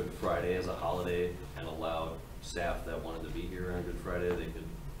Good Friday as a holiday and allowed staff that wanted to be here on Good Friday, they could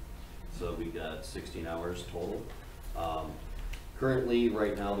so we got 16 hours total. Currently,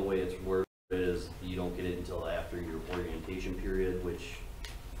 right now, the way it's worked is you don't get it until after your orientation period, which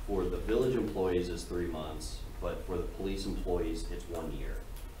for the village employees is 3 months, but for the police employees, it's 1 year.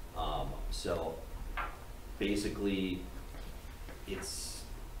 So basically, it's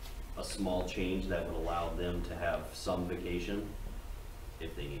a small change that would allow them to have some vacation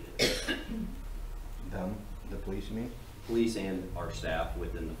if they needed it. Them, the police, you mean? Police and our staff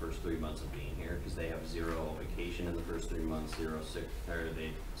within the first 3 months of being here, because they have 0 vacation in the first 3 months, 0 sick, or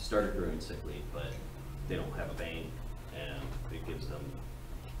they start accruing sick leave, but they don't have a bank, and it gives them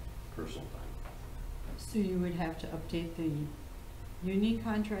personal time. So you would have to update the union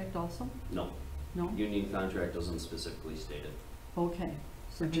contract also? No, No? union contract doesn't specifically state it. Okay,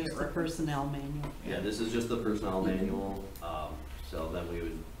 so Make it just the reference. personnel manual. Yeah, this is just the personnel manual, so then we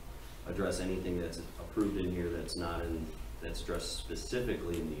would address anything that's approved in here that's not in, that's addressed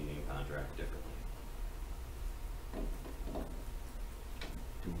specifically in the union contract differently.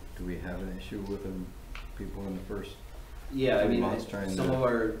 Do we have an issue with them, people in the first? Yeah, I 3 mean, months trying some to-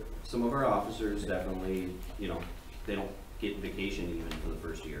 of our officers definitely, you know, they don't get vacation even for the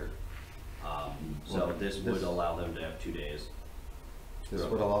first year. So Well, this this- would allow them to have 2 days. This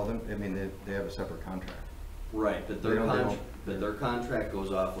would allow them, I mean, they have a separate contract. Right, but They their don't- but their contract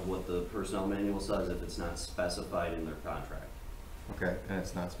goes off of what the personnel manual says if it's not specified in their contract. Okay, and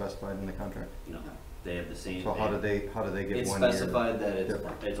it's not specified in the contract? No, they have the same. So how do they get 1 year? It's specified that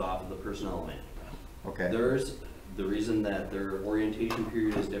different? it's off of the personnel manual. Okay, The reason that their orientation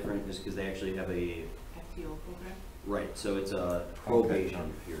period is different is because they actually have a, FTO program? right, so it's a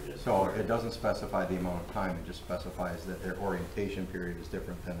probation period. so it doesn't specify the amount of time, it just specifies that their orientation period is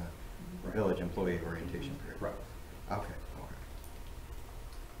different than a village employee orientation period? Right. Okay,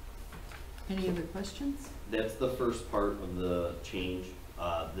 Any other questions? That's the first part of the change.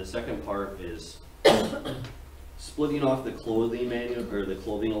 The second part is splitting off the clothing manual, or the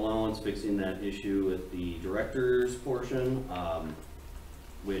clothing allowance, fixing that issue with the director's portion,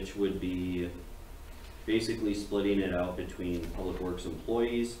 which would be basically splitting it out between Public Works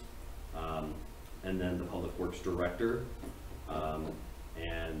employees, and then the Public Works director.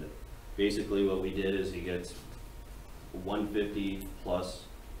 And basically what we did is he gets 150 plus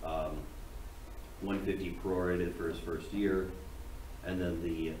 150 prorated for his first year, and then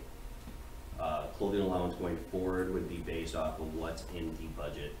the clothing allowance going forward would be based off of what's in the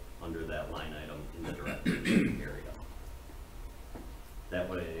budget under that line item in the director's area. That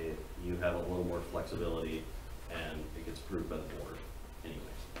way you have a little more flexibility and it gets approved by the board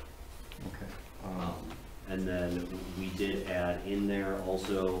anyways. okay. And then we did add in there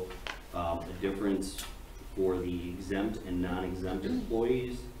also a difference for the exempt and non-exempt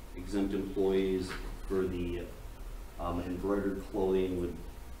employees. Exempt employees for the embroidered clothing would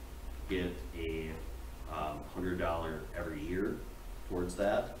get a $100 every year towards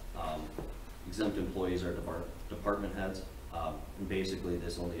that. Exempt employees are department heads. And basically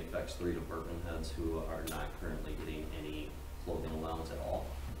this only affects 3 department heads who are not currently getting any clothing allowance at all.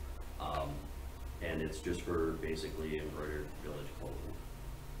 And it's just for basically embroidered village clothing.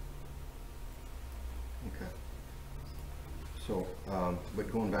 Okay. So,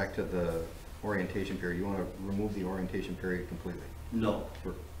 but going back to the orientation period, you want to remove the orientation period completely? No.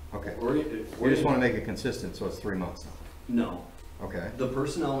 Okay. We just want to make it consistent, so it's 3 months now. No. Okay. The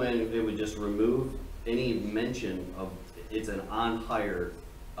personnel manual, it would just remove any mention of, it's an on-hire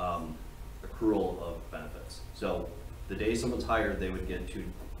accrual of benefits. So the day someone's hired, they would get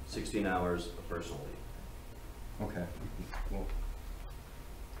 16 hours of personal leave. Okay. Well,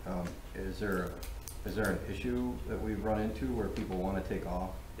 is there an issue that we've run into where people want to take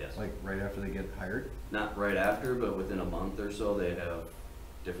off? Yes. Like right after they get hired? Not right after, but within a month or so, they have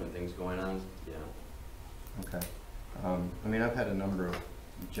different things going on, yeah. Okay. I mean, I've had a number of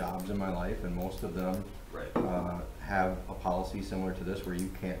jobs in my life, and most of them Right. have a policy similar to this where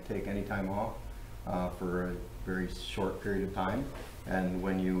you can't take any time off for a very short period of time. And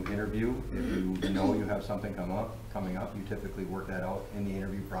when you interview, if you know you have something coming up, you typically work that out in the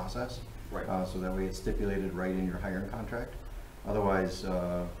interview process. Right. So that way it's stipulated right in your hiring contract. Otherwise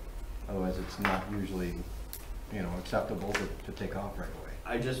it's not usually, acceptable to take off right away.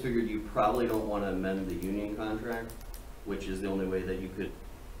 I just figured you probably don't want to amend the union contract, which is the only way that you could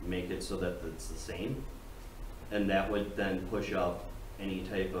make it so that it's the same. And that would then push up any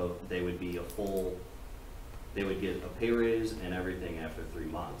type of, they would get a pay raise and everything after 3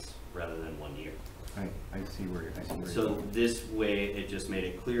 months rather than 1 year. I see where you're So going. this way, it just made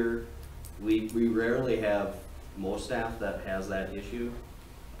it clear. We rarely have most staff that has that issue.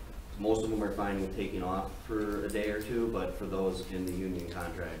 most of them are fine with taking off for a day or two, but for those in the union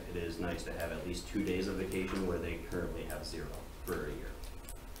contract, it is nice to have at least 2 days of vacation where they currently have 0 for a year.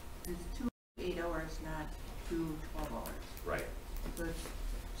 It's 2 8 hours, not 2 12 hours. Right. So it's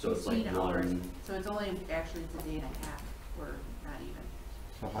So it's like 16 hours. one, So it's only, actually, it's a day and a half, or not even.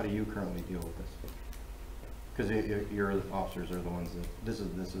 So how do you currently deal with this? Because your officers are the ones that, this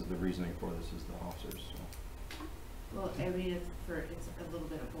is the reasoning for this, is the officers, so. Well, I mean, it's a little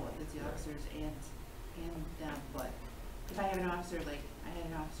bit of both, it's the officers and them, but if I have an officer, like, I had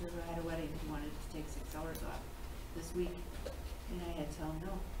an officer who had a wedding, he wanted to take 6 hours off this week, and I had to tell him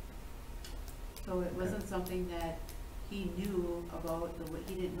no. So it wasn't something that he knew about,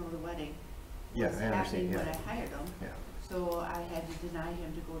 he didn't know the wedding Yeah, was I understand, happening when yeah. I hired him. Yeah. So I had to deny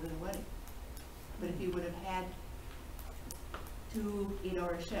him to go to the wedding. But if he would have had 2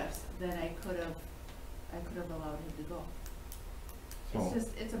 8-hour shifts, then I could have allowed him to go. So-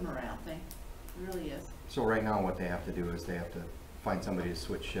 It's a morale thing, it really is. So right now, what they have to do is they have to find somebody to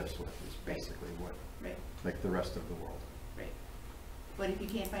switch shifts with, is Right. basically what, Right, like the rest of the world. right. But if you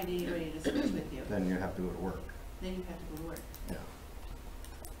can't find anybody to switch with you, Then you have to go to work, then you have to go to work, yeah.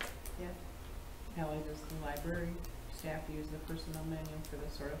 yeah. Ellie, does the library staff use the personnel manual for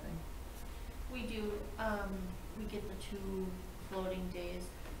this sort of thing? We do, we get the 2 floating days,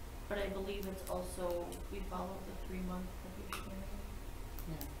 but I believe it's also, we follow the 3-month probationary.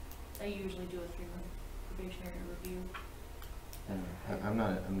 Yeah. I usually do a 3-month probationary review.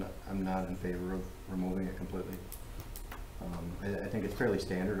 I'm not in favor of removing it completely. I think it's fairly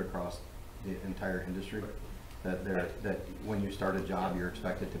standard across the entire industry, that when you start a job, you're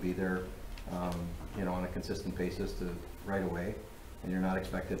expected to be there, you know, on a consistent basis to right away. And you're not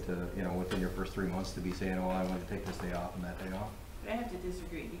expected to, you know, within your first 3 months to be saying, oh, I want to take this day off and that day off. But I have to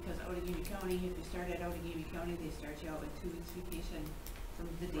disagree, because Outagamie County, if you start at Outagamie County, they start you out with 2 weeks vacation from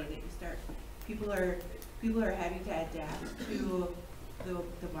the day that you start. People are having to adapt to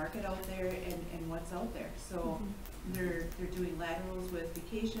the market out there and what's out there. So they're doing laterals with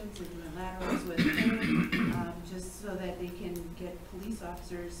vacations, they're doing laterals with pay, just so that they can get police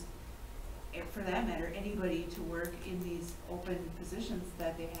officers, for that matter, anybody to work in these open positions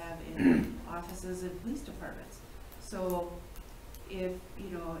that they have in offices and police departments. So if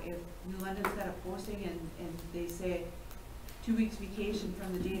New London's got a posting and they say 2 weeks vacation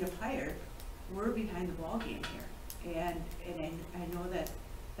from the date of hire, we're behind the ball game here. And I know that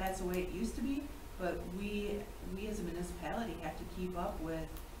that's the way it used to be, but we as a municipality have to keep up with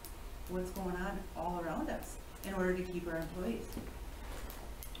what's going on all around us in order to keep our employees.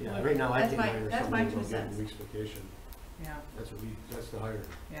 Yeah, right now I That's can't my- hire that's my somebody 2 without getting cents. a week's vacation. Yeah, That's the hire.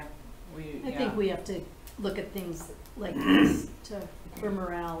 yeah. I think we have to look at things like this for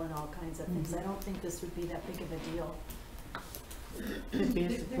morale and all kinds of things. I don't think this would be that big of a deal. It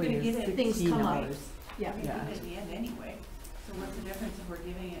basically gonna get it. is Things 16 come up. hours. Yeah. At the end anyway. So what's the difference if we're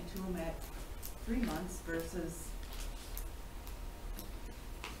giving it to them at 3 months versus?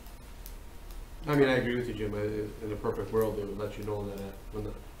 I mean, I agree with you, Jim. In a perfect world, they would let you know that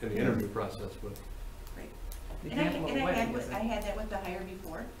in the interview process, but Right. The And I example of a wedding is I had that with the hire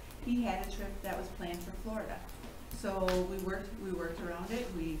before. He had a trip that was planned for Florida. So we worked around it.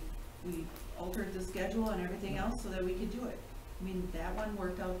 We altered the schedule and everything else so that we could do it. I mean, that one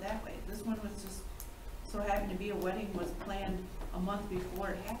worked out that way. This one was just, so happened to be a wedding was planned a month before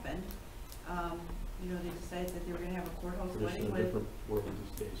it happened. They decided that they were gonna have a courthouse we're just wedding in a with. different world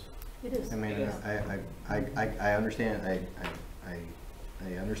these days. It is. I mean, Yes. I understand,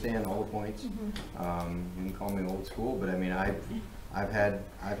 I understand all the points. You can call me old school, but I mean, I've had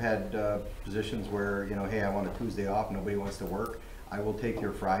positions where, you know, hey, I want a Tuesday off, nobody wants to work. I will take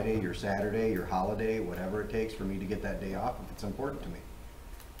your Friday, your Saturday, your holiday, whatever it takes for me to get that day off if it's important to me.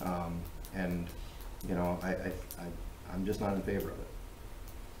 And, you know, I'm just not in favor of it.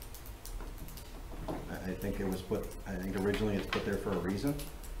 I think originally it's put there for a reason.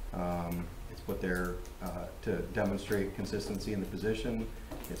 It's put there to demonstrate consistency in the position.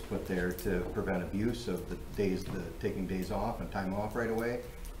 It's put there to prevent abuse of taking days off and time off right away.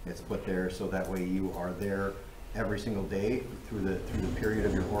 It's put there so that way you are there every single day through the period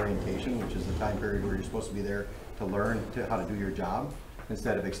of your orientation, which is the time period where you're supposed to be there to learn how to do your job,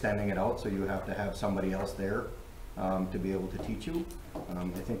 instead of extending it out so you have to have somebody else there to be able to teach you. I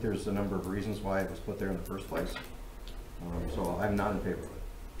think there's a number of reasons why it was put there in the first place. So I'm not in favor of it.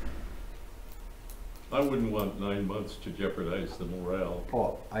 I wouldn't want 9 months to jeopardize the morale.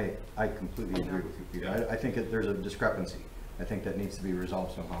 Oh, I completely agree with you, Peter. I think there's a discrepancy. I think that needs to be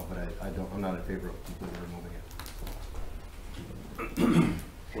resolved somehow, but I'm not in favor of completely removing it.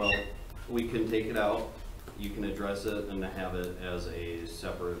 well, we can take it out. you can address it and have it as a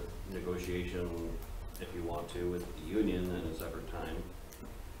separate negotiation if you want to with the union at a separate time,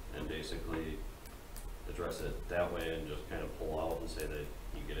 and basically address it that way and just kind of pull out and say that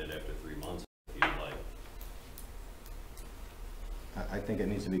you get it after 3 months if you'd like. I think it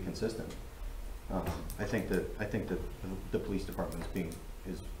needs to be consistent. I think that the police department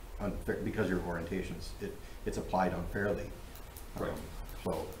is unfair because your orientations, it's applied unfairly. Right.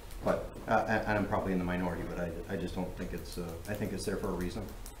 So, but, and I'm probably in the minority, but I just don't think it's, I think it's there for a reason,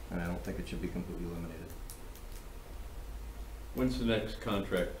 and I don't think it should be completely eliminated. When's the next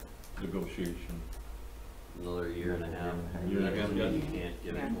contract negotiation? Another year and a half. Year and a half, yeah. You can't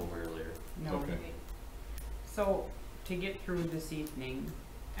give it to them earlier. No. Okay. So, to get through this evening,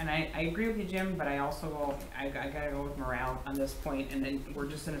 and I agree with you, Jim, but I also go, I gotta go with morale on this point, and then we're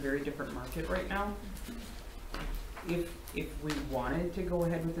just in a very different market right now. If we wanted to go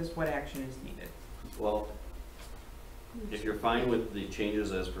ahead with this, what action is needed? Well, if you're fine with the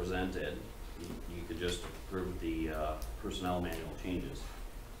changes as presented, you could just approve the personnel manual changes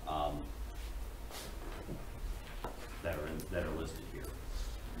that are listed here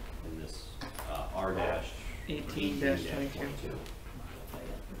in this R-18-22.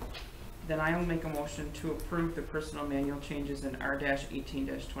 Then I will make a motion to approve the personnel manual changes in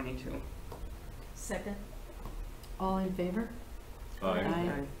R-18-22. Second. All in favor?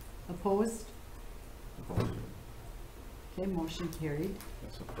 Aye. Opposed? Okay, motion carried.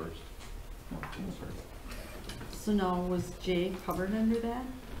 That's the first. So now, was J covered under that?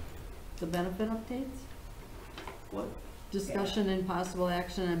 The benefit updates? What? Discussion and possible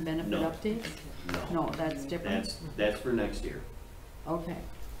action on benefit No. updates? No. No, that's different? That's for next year. Okay.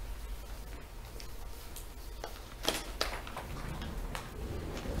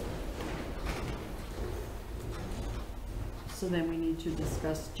 So then we need to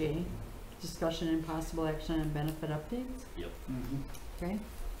discuss J, discussion and possible action on benefit updates, Yep. okay?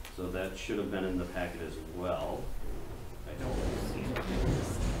 So that should have been in the packet as well. I don't see it.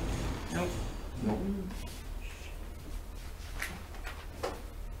 Nope.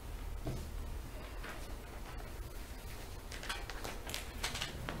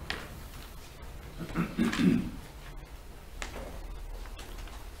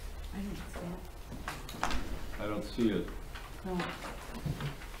 I don't see it. No.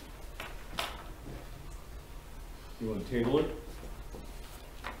 You want to table it?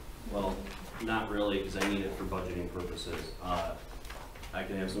 Well, not really, because I need it for budgeting purposes. I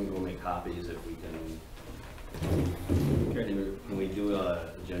can have someone go make copies if we can. Can we do a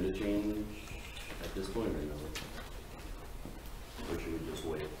agenda change at this point or no? Or should we just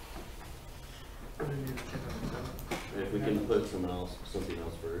wait? If we can put something else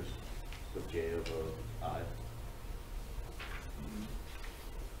first, put J above I.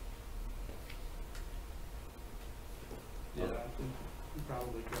 Yeah. We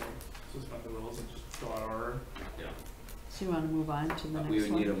probably could suspend the rules and just go out of order. Yeah. So you wanna move on to the next one? We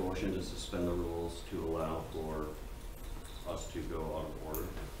would need a motion to suspend the rules to allow for us to go out of order.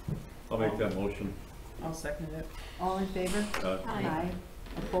 I'll make that motion. I'll second it. All in favor? Aye.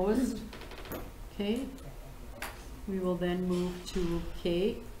 Opposed? Okay. We will then move to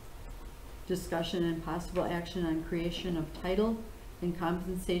K, discussion and possible action on creation of title and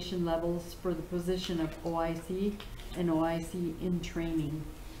compensation levels for the position of OIC and OIC in training.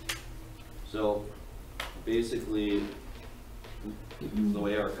 So basically, the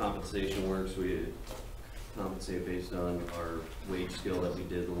way our compensation works, we compensate based on our wage scale that we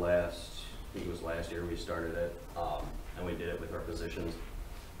did I think it was last year we started it, and we did it with our positions.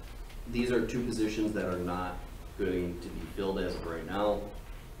 These are two positions that are not going to be filled as of right now.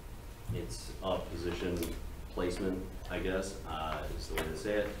 It's a position placement, I guess, is the way to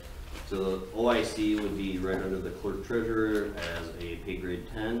say it. So the OIC would be right under the clerk treasurer as a pay grade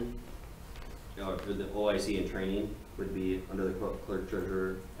 10. For the OIC in training would be under the clerk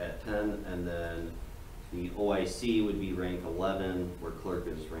treasurer at 10, and then the OIC would be rank 11, where clerk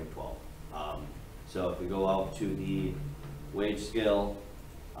is rank 12. So if we go out to the wage scale,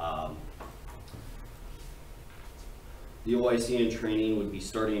 the OIC in training would be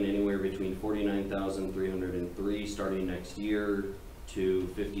starting anywhere between $49,303 starting next year to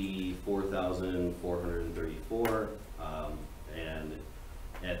 $54,434, and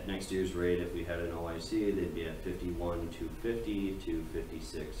at next year's rate, if we had an OIC, they'd be at $51,250 to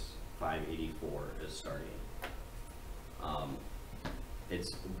 $56,584 as starting.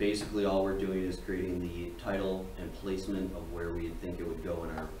 It's basically all we're doing is creating the title and placement of where we think it would go in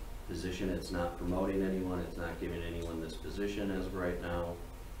our position. It's not promoting anyone, it's not giving anyone this position as of right now.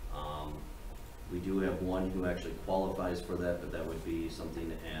 We do have one who actually qualifies for that, but that would be something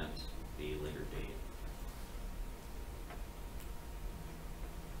at a later date.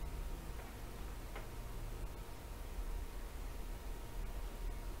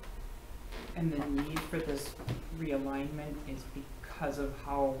 And the need for this realignment is because of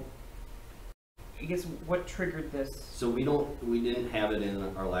how, I guess, what triggered this? So we didn't have it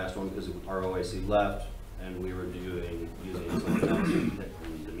in our last one because our OIC left and we were using something else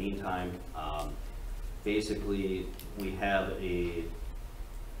in the meantime. Basically, we have a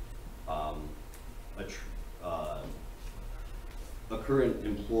current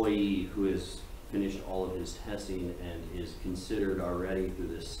employee who has finished all of his testing and is considered already through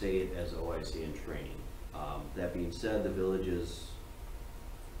the state as OIC in training. That being said, the village's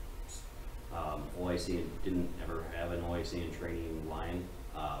OIC didn't ever have an OIC in training line,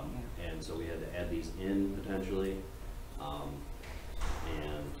 and so we had to add these in potentially.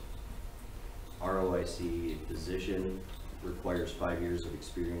 And our OIC position requires 5 years of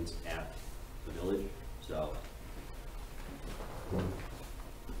experience at the village, so.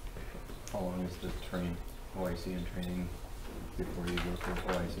 How long is the training, OIC and training before you go through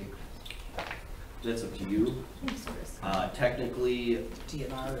OIC? That's up to you. Technically,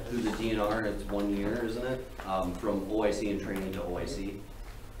 DNR through the DNR, it's 1 year, isn't it? From OIC and training to OIC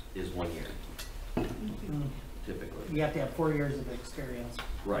is 1 year, typically. You have to have 4 years of experience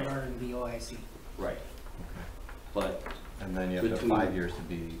Right. in order to be OIC. Right. But And then you have to have between- 5 years to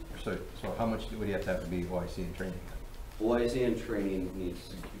be, so how much would you have to be OIC in training? OIC and training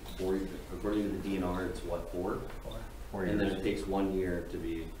needs 4 years. According to the DNR, it's what, 4? 4 And then years, it takes 1 year to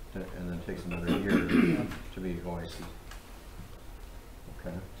be, and then it takes another year to be OIC.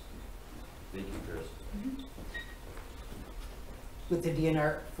 Okay. thank you, Chris. With the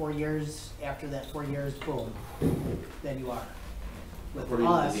DNR, 4 years, after that 4 years, boom, then you are. With According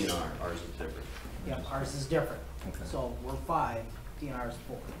us, to the DNR, ours is different. yeah, ours is different. Okay. So we're 5, DNR is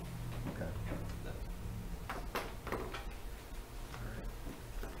 4. Okay.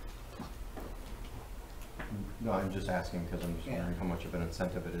 No, I'm just asking because I'm just Yeah. wondering how much of an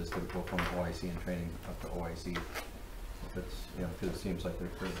incentive it is to go from OIC and training up to OIC. If it's, you know, because it seems like they're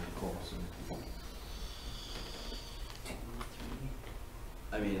fairly close.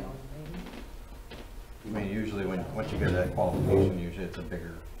 I mean, I mean, usually once you get that qualification, usually it's a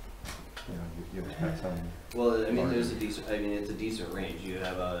bigger, you know, you expect some. well, I mean, there's a decent, I mean, it's a decent range. You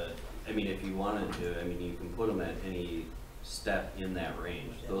have I mean, if you wanted to, I mean, you can put them at any step in that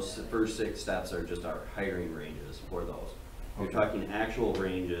range. Those first 6 steps are just our hiring ranges for those. If Okay. you're talking actual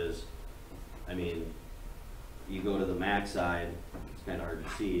ranges, I mean, you go to the max side, it's kind of hard to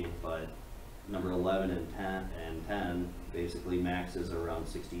see, but number 11 and 10, basically max is around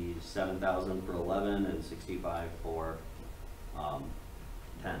 67,000 for 11 and 65 for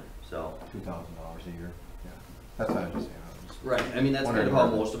 10. So $2,000 a year, yeah. That's what I'm just saying. right, I mean, that's kind of how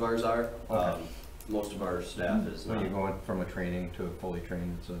most of ours are. Okay. Most of our staff is When not. you're going from a training to a fully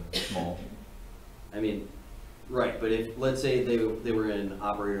trained, it's a small. I mean, right, but if, let's say they were in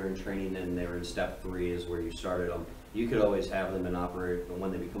operator in training and they were in step 3 is where you started them, you could always have them in operator, and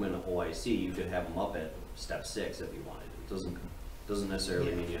when they become an OIC, you could have them up at step 6 if you wanted. It doesn't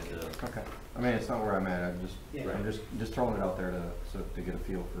necessarily mean you have to. Okay. I mean, it's not where I'm at. Yeah. I'm just throwing it out there to get a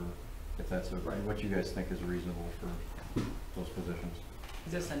feel for if that's what you guys think is reasonable for those positions.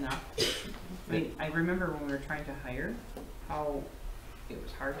 Is this enough? I mean, I remember when we were trying to hire, how it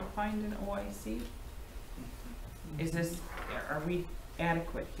was hard to find an OIC. Is this, are we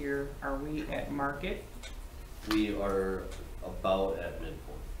adequate here? Are we at market? We are about at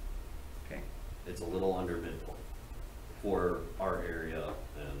midpoint. Okay. It's a little under midpoint for our area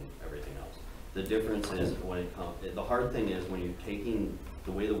and everything else. The difference is when it comes, the hard thing is when you're taking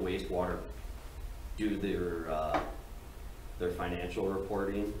the way the wastewater do their financial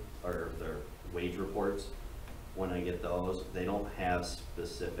reporting or their wage reports. When I get those, they don't have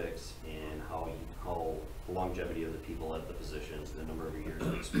specifics in how the longevity of the people at the positions, the number of years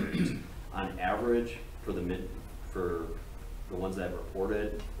of experience. On average, for the ones that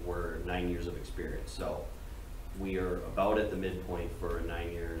reported, were 9 years of experience. So we are about at the midpoint for a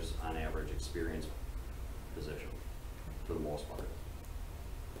 9 years on average experience position, for the most part.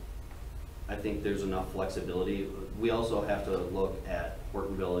 I think there's enough flexibility. We also have to look at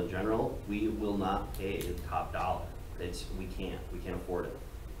Hortonville in general. We will not pay the top dollar. We can't afford it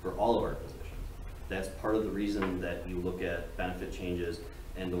for all of our positions. That's part of the reason that you look at benefit changes,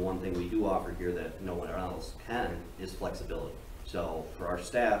 and the one thing we do offer here that no one else can is flexibility. So for our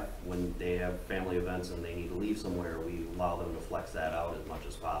staff, when they have family events and they need to leave somewhere, we allow them to flex that out as much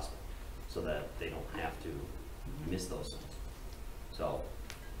as possible so that they don't have to miss those things. So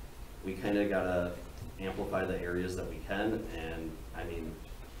we kind of gotta amplify the areas that we can, and I mean,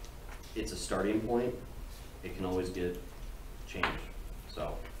 it's a starting point. It can always get changed,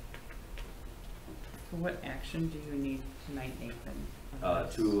 so. So what action do you need tonight, Nathan?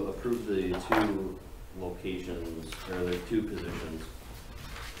 To approve the two locations, or the two positions,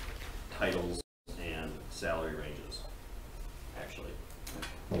 titles and salary ranges, actually.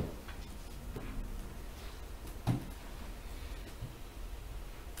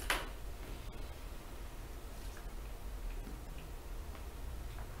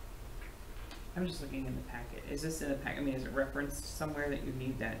 I'm just looking in the packet. Is this in the packet? I mean, is it referenced somewhere that you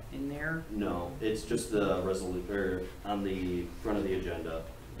need that in there? No, it's just the or on the front of the agenda,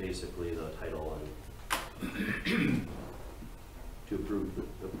 basically the title and to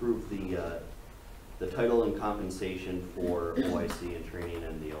approve the title and compensation for OIC and training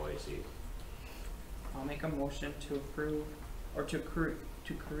and the OIC. I'll make a motion to approve, or to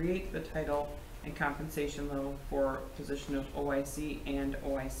create the title and compensation level for position of OIC and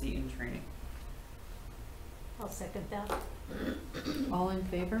OIC in training. I'll second that. All in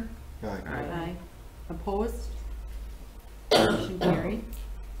favor? Aye. Aye. Opposed? Motion carried.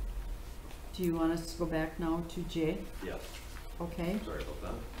 Do you want us to go back now to J? Yeah, Okay, sorry about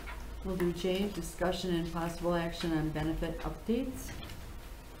that. we'll do J, discussion and possible action on benefit updates.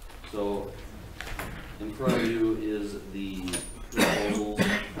 So, in front of you is the proposals.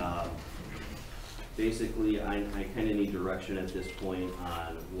 Basically, I kind of need direction at this point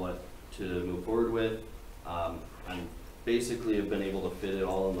on what to move forward with. I'm basically have been able to fit it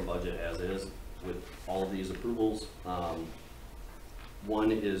all in the budget as is with all of these approvals.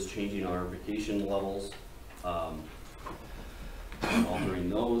 One is changing our vacation levels, altering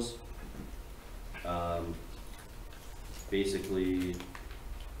those. Basically,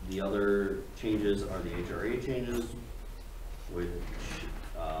 the other changes are the HRA changes, which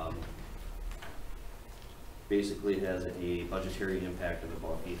basically has a budgetary impact of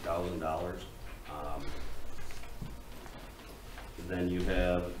about $8,000. Then you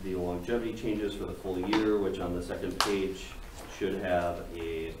have the longevity changes for the full year, which on the second page should have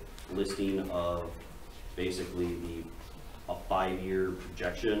a listing of basically a 5-year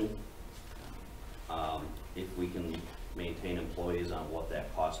projection. If we can maintain employees on what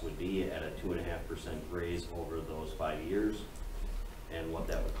that cost would be at a 2.5% raise over those 5 years, and what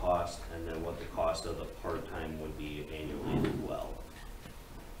that would cost, and then what the cost of the part-time would be annually as well.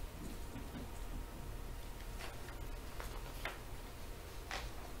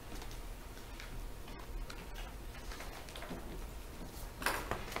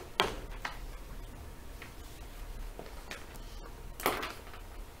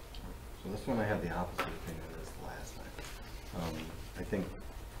 So this one I have the opposite opinion of this last time.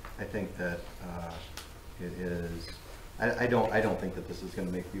 I think that it is, I don't think that this is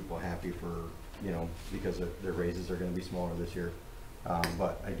gonna make people happy for, you know, because their raises are gonna be smaller this year.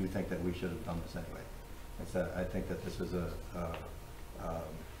 But I do think that we should have done this anyway. I think that this is a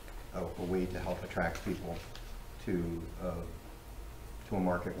way to help attract people to a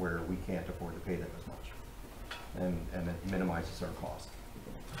market where we can't afford to pay them as much. And it minimizes our cost.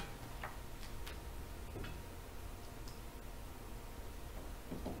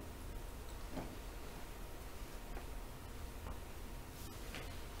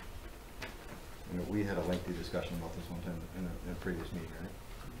 You know, we had a lengthy discussion about this one time in a previous meeting, right?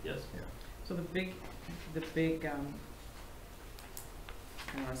 Yes. Yeah. So the big, I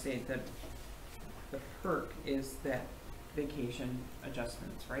want to say that the perk is that vacation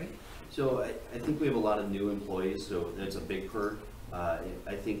adjustments, right? So I think we have a lot of new employees, so that's a big perk. I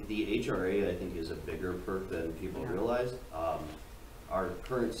think the HRA, I think, is a bigger perk than people realize. Our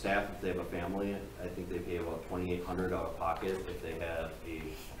current staff, if they have a family, I think they pay about $2,800 out of pocket if they have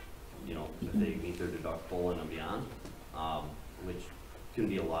if they meet their deductible and beyond, which can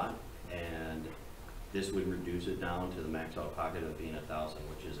be a lot. And this would reduce it down to the max out of pocket of being $1,000,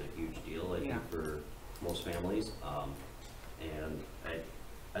 which is a huge deal, I think, for most families. And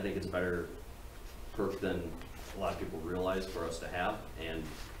I think it's a better perk than a lot of people realize for us to have, and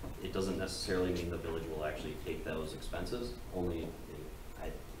it doesn't necessarily mean the village will actually take those expenses. Only,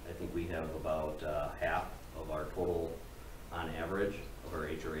 I think we have about half of our total, on average, of our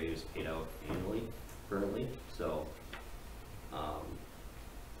HRA is paid out annually currently. So,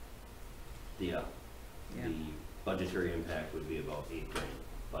 the budgetary impact would be about $8,000,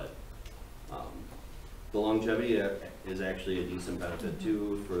 but the longevity is actually a decent benefit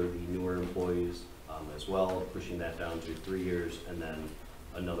too for the newer employees as well, pushing that down to 3 years, and then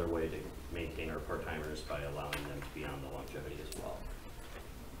another way to maintain our part-timers by allowing them to be on the longevity as well.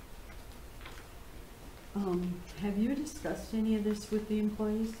 Have you discussed any of this with the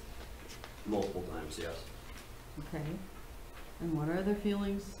employees? Multiple times, yes. Okay. And what are their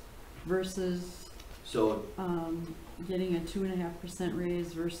feelings versus So getting a 2.5%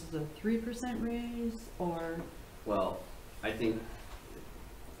 raise versus a 3% raise, or? well, I think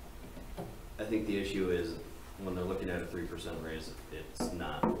I think the issue is when they're looking at a 3% raise, it's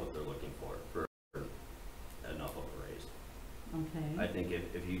not what they're looking for enough of a raise. Okay. I think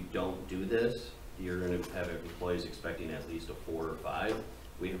if you don't do this, you're gonna have employees expecting at least a 4 or 5.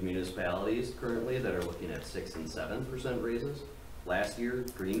 We have municipalities currently that are looking at 6 and 7% raises. Last year,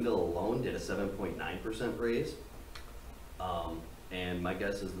 Greenville alone did a 7.9% raise. And my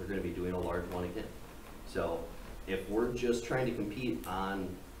guess is they're gonna be doing a large one again. So if we're just trying to compete on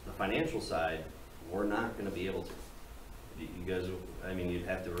the financial side, we're not gonna be able to. You guys, I mean, you'd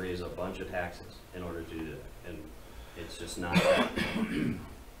have to raise a bunch of taxes in order to do that, and it's just not that.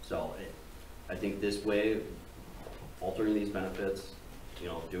 So I think this way, altering these benefits, you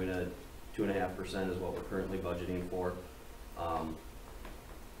know, doing a 2.5% is what we're currently budgeting for, I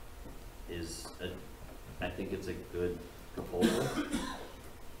think it's a good proposal.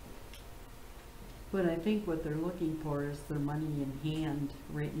 But I think what they're looking for is their money in hand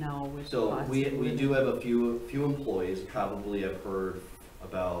right now with So cost we of living. do have a few employees, probably I've heard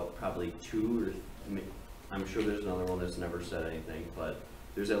about probably 2 or I'm sure there's another one that's never said anything, but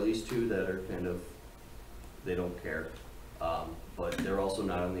there's at least 2 that are kind of, they don't care. But they're also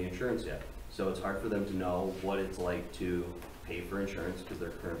not on the insurance yet. So it's hard for them to know what it's like to pay for insurance because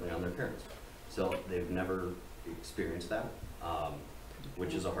they're currently on their parents. So they've never experienced that,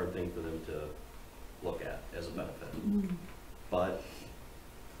 which is a hard thing for them to look at as a benefit. But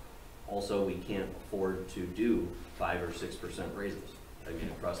also we can't afford to do 5 or 6% raises. I mean,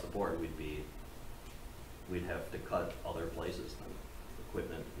 across the board, we'd have to cut other places,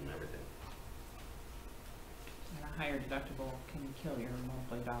 equipment and everything. And a higher deductible can kill your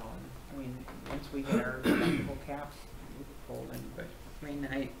monthly dollar. I mean, once we hit our deductible caps, we fold in, but, I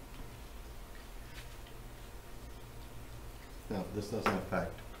mean, No, this doesn't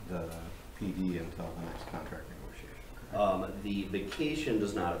affect the PD until the next contract negotiation, correct? The vacation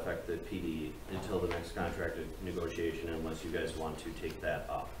does not affect the PD until the next contract negotiation unless you guys want to take that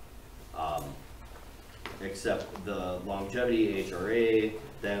up. Except the longevity, HRA,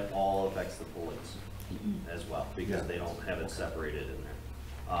 that all affects the police as well because they don't have it separated in there.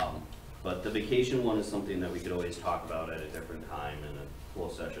 But the vacation one is something that we could always talk about at a different time in a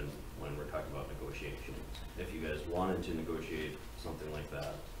closed session when we're talking about negotiation. If you guys wanted to negotiate something like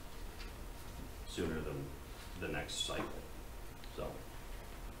that sooner than the next cycle, so.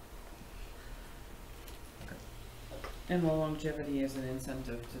 and the longevity is an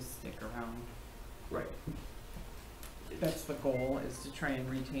incentive to stick around. Right. That's the goal, is to try and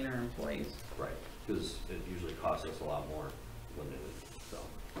retain our employees. Right, because it usually costs us a lot more when they leave, so.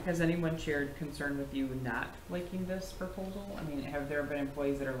 Has anyone shared concern with you not liking this proposal? I mean, have there been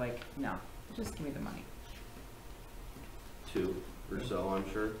employees that are like, no, just give me the money? 2 or so, I'm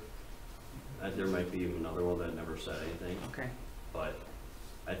sure. There might be another one that never said anything. Okay. But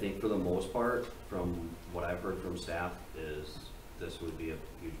I think for the most part, from what I've heard from staff, is this would be a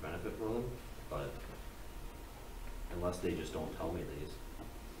huge benefit for them. But unless they just don't tell me these,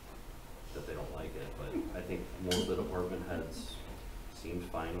 that they don't like it. But I think most of the department heads seemed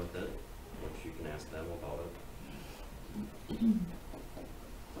fine with it, which you can ask them about it.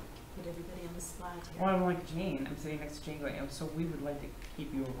 Put everybody on the spot here. Well, I'm like Jane, I'm sitting next to Jane going, oh, so we would like to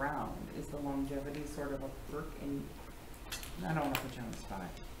keep you around. Is the longevity sort of a perk? And I don't want to put you on the spot.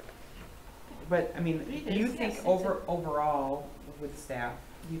 But, I mean, do you think overall with staff,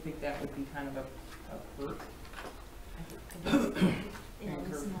 do you think that would be kind of a perk? Allie's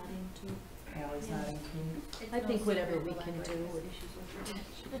nodding too. Allie's nodding too. I think whatever we can do.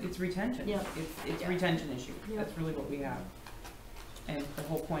 It's retention. Yeah. It's retention issue. That's really what we have. And the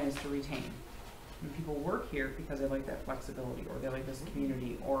whole point is to retain. And people work here because they like that flexibility, or they like this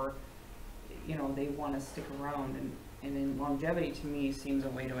community, or, you know, they want to stick around. And then longevity to me seems a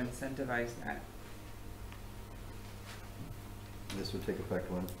way to incentivize that. This would take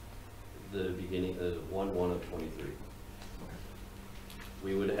effect when? The beginning, 1/1 of '23.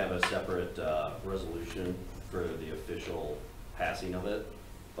 We would have a separate resolution for the official passing of it,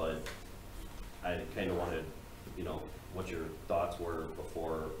 but I kind of wanted, you know, what your thoughts were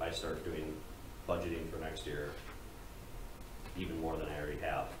before I start doing budgeting for next year, even more than I already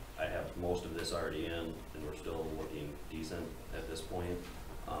have. I have most of this already in, and we're still looking decent at this point,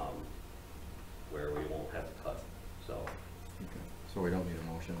 where we won't have to cut, so. Okay. So we don't need a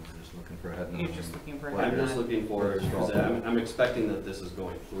motion, we're just looking for a head nod. You're just looking for a I'm head just nod. looking for, because I'm expecting that this is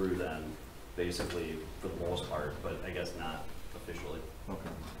going through then, basically, for the most part, but I guess not officially, Okay.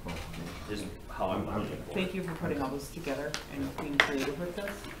 Well, is how I'm looking for it. Thank you for putting all this together and being creative with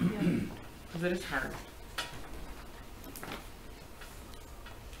this, because it is hard.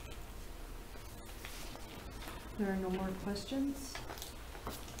 There are no more questions?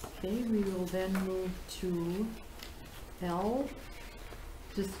 Okay, we will then move to L,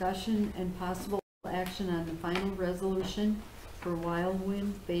 discussion and possible action on the final resolution for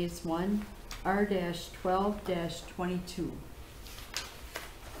Wildwind Phase 1, R-12-22.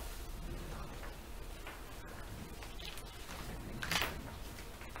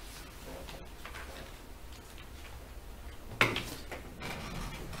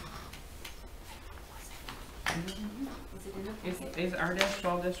 Is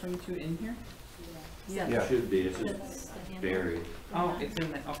R-12-22 in here? Yes. Yeah. Should be, it's just That's the handbook, buried. Oh, it's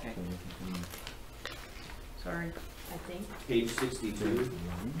in there, okay, sorry. I think. Page 62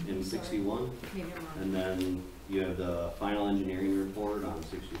 and 61, Maybe I'm wrong. and then you have the final engineering report on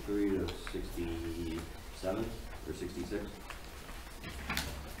 63 to 67 or 66.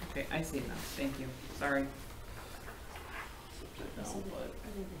 Okay, I see it now, thank you, sorry. Upside down, but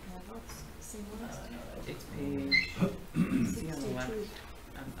Are they the handouts, same ones? It's page, see on the left,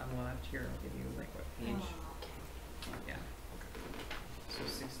 on the left here, I'll give you like what page, Oh, okay. yeah. So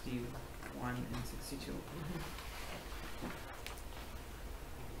 61 and 62.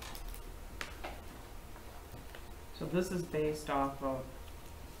 So this is based off of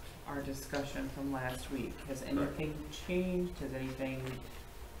our discussion from last week. Has anything changed? Has anything,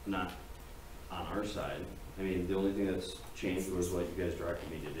 not on our side. I mean, the only thing that's changed was what you guys directed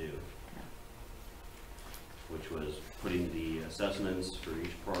me to do, which was putting the assessments for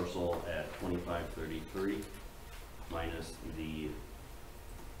each parcel at 2533 minus the,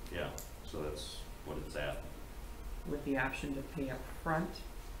 yeah, so that's what it's at. with the option to pay up front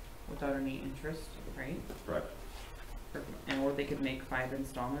without any interest, right? Correct, And or they could make 5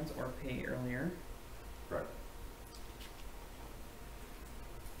 installments or pay earlier. correct.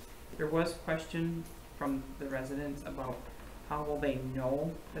 There was question from the residents about how will they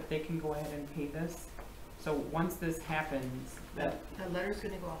know that they can go ahead and pay this? So once this happens, that, The letter's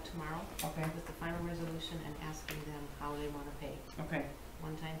gonna go out tomorrow okay, with the final resolution and asking them how they wanna pay, okay,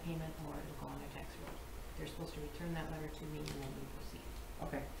 one-time payment or it'll go on their tax roll. They're supposed to return that letter to me and then we proceed.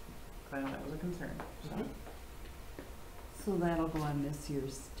 okay. 'Cause I know that was a concern, so. Mhm. So that'll go on this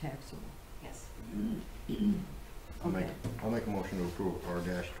year's tax roll. Yes. I'll make, Okay. I'll make a motion to approve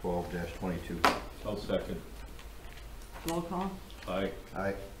R-12-22. I'll second. Roll call. Aye.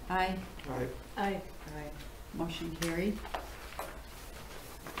 Aye. Aye. Aye. Aye. Motion carried.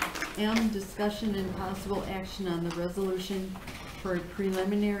 M, discussion and possible action on the resolution for a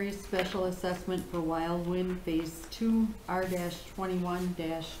preliminary special assessment for Wildwind Phase 2,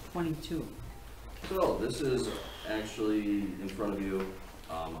 R-21-22. So this is actually in front of you.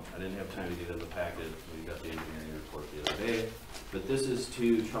 I didn't have time to get in the packet. We got the engineering report the other day. But this is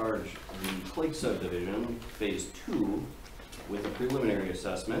to charge the Clay subdivision, Phase 2, with a preliminary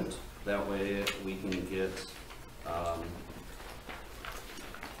assessment. That way we can get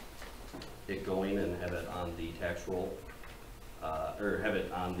it going and have it on the tax roll, or have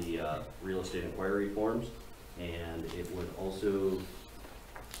it on the real estate inquiry forms. And it would also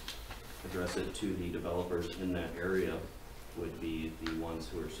address it to the developers in that area, would be the ones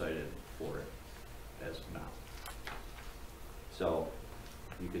who are cited for it as of now. So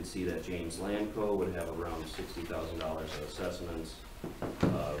you can see that James Land Co. would have around $60,000 of assessments.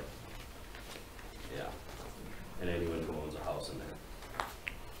 Yeah, and anyone who owns a house in there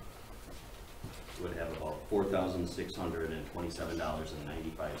would have about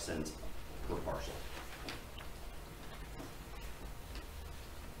 $4,627.95 per parcel.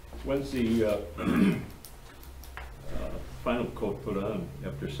 When's the final coat put on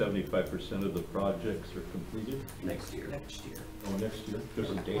after 75% of the projects are completed? Next year. Next year. Oh, next year,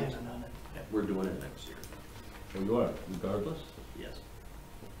 different dates? Planning on it. We're doing it next year. Oh, you are, regardless? Yes.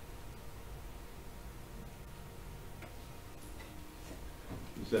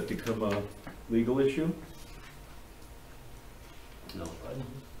 Does that become a legal issue? No,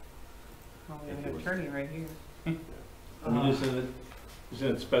 Well, we have an attorney right here. I mean,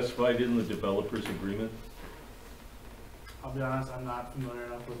 isn't it specified in the developer's agreement? I'll be honest, I'm not familiar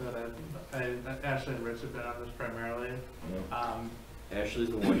enough with it. Ashley and Rich have been on this primarily. No. Ashley's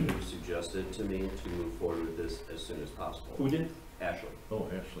the one who suggested to me to move forward with this as soon as possible. Who did? Ashley. Oh,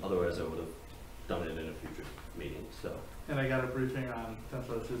 Ashley. Otherwise, I would have done it in a future meeting, so. And I got a briefing on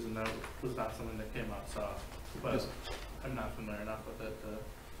potential issues and that was not something that came up, so, but I'm not familiar enough with it to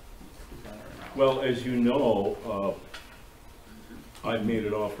speak on it right now. Well, as you know, I made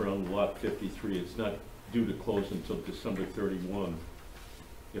an offer on lot 53. It's not due to close until December 31,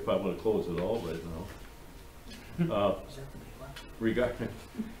 if I want to close it all right now. Is that the big one?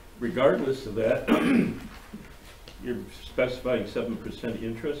 Regardless of that, you're specifying 7%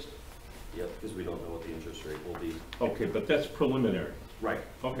 interest? Yep, because we don't know what the interest rate will be. Okay, but that's preliminary. Right.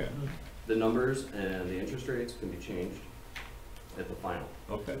 Okay, The numbers and the interest rates can be changed at the final.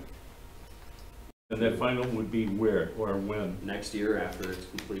 okay. And that final would be where or when? Next year after it's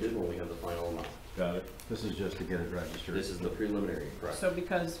completed, when we have the final amount. Got it. This is just to get it registered. This is the preliminary, correct? So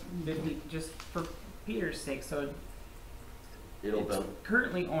because, just for Peter's sake, so It'll it's be,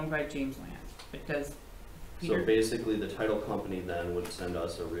 currently owned by James Land, but does so Peter? basically the title company then would send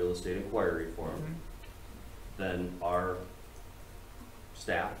us a real estate inquiry form. Mhm. Then our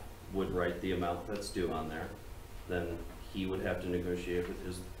staff would write the amount that's due on there. Then he would have to negotiate with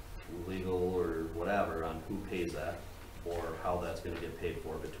his legal or whatever on who pays that or how that's gonna get paid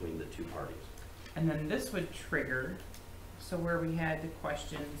for between the two parties. And then this would trigger, so where we had the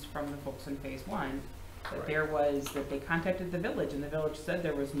questions from the folks in phase one, that Right. there was, that they contacted the village and the village said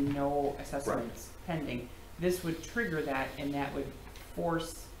there was no assessments pending. This would trigger that and that would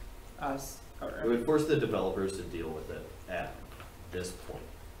force us, It would force the developers to deal with it at this point,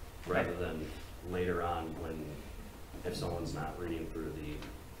 rather than later on when, if someone's not reading through the,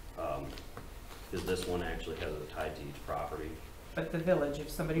 because this one actually has a tie to each property. but the village, if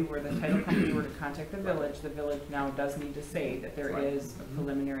somebody were, the title company were to contact the village now does need to say that there Right. is a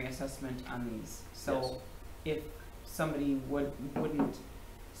preliminary assessment on these. So if somebody wouldn't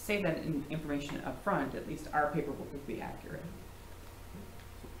say that information up front, at least our paperwork would be accurate.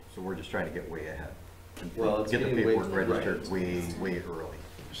 So we're just trying to get way ahead. And Well, it's get the getting way- paperwork registered way early.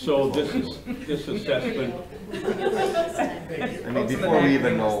 So this assessment, I mean, before we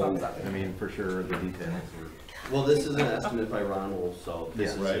even know, I mean, for sure, the details. Well, this is an estimate by Ron Wolf, so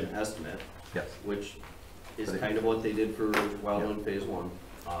this Yeah. is Right. an estimate, Yes. which is But it- kind of what they did for Wildland Phase One,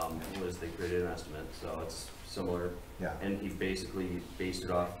 was they created an estimate, so it's similar. Yeah. And he basically based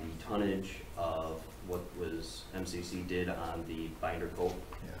it off the tonnage of what was MCC did on the binder coat.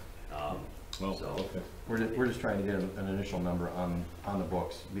 Yeah. well, So- okay. We're just trying to get an initial number on the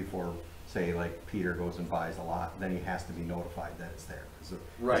books before, say, like Peter goes and buys a lot, then he has to be notified that it's there. 'Cause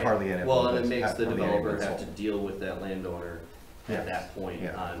there's hardly any. Well, and it makes the hardly any developer that's have to sold. deal with that landowner Yes. at that point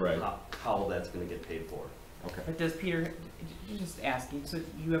Yeah. on Right. how that's gonna get paid for. Okay. But does Peter, just asking, so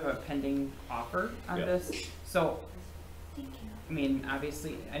you have a pending offer on Yeah. this? So, Thank you. I mean,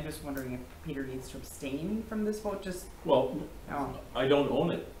 obviously, I'm just wondering if Peter needs to abstain from this vote, just, Well, oh, I don't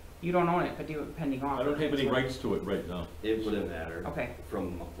own it. you don't own it, but you have a pending offer. I don't have any rights to it right now. It wouldn't matter. Okay.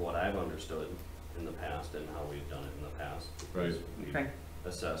 From what I've understood in the past and how we've done it in the past. because we've Okay,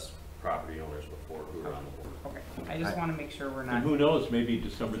 assessed property owners before who were on the board. okay, I just wanna make sure we're And not, who knows, maybe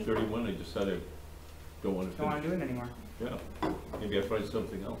December 31, I decided, don't want to don't wanna finish. do it anymore. Yeah, maybe I find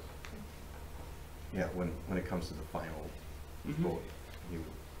something else. Yeah, when it comes to the final Mhm. vote, you,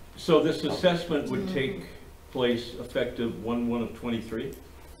 So this assessment would take place effective 1/1 of '23,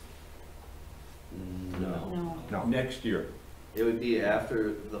 No. No. no, next year, It would be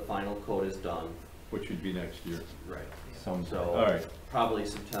after the final code is done. which would be next year. Right. some, So All right, probably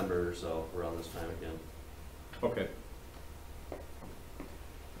September or so, around this time again. okay.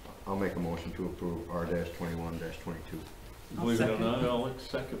 I'll make a motion to approve R-21-22. Believe it or not, I'll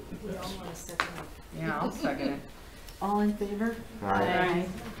second We that. all want to second it. Yeah, I'll second it. All in favor? Aye.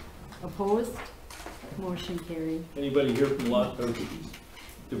 Opposed? Motion carried. Anybody here from lot,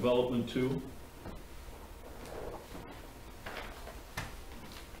 development 2?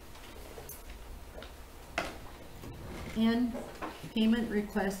 And payment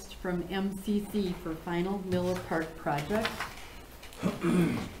request from MCC for final Miller Park project.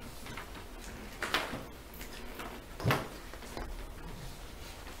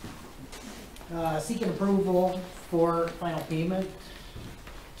 Seeking approval for final payment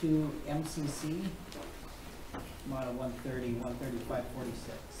to MCC, amount of 135.46.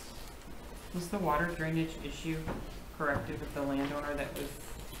 Was the water drainage issue corrected with the landowner that was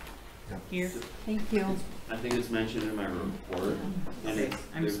Yeah. here? Thank you. I think it's mentioned in my report, and Okay,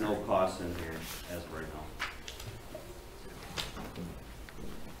 I'm there's no sorry. cost in here as of right now.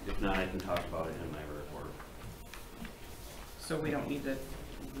 If not, I can talk about it in my report. So we don't need to,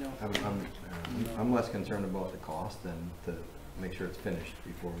 no. I'm less concerned about the cost than to make sure it's finished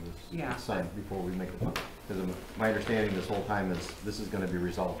before Yeah. it's signed, before we make the, because my understanding this whole time is this is gonna be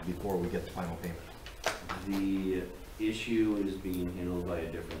resolved before we get the final payment. The issue is being handled by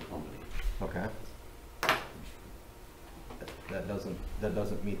a different company. Okay. That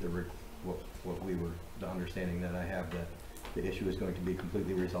doesn't meet what we were, the understanding that I have, that the issue is going to be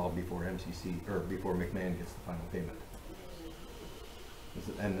completely resolved before MCC, or before McMahon gets the final payment.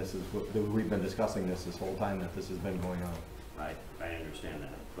 And this is, we've been discussing this whole time that this has been going on. I understand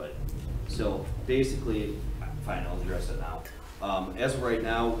that, but, so basically, fine, I'll address it now. As of right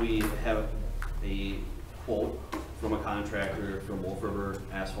now, we have a quote from a contractor from Wolf River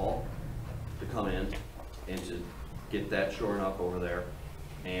Asphalt to come in and to get that shored up over there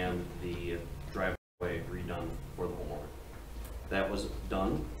and the driveway redone for the homeowner. That was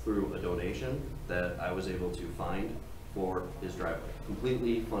done through a donation that I was able to find for his driveway,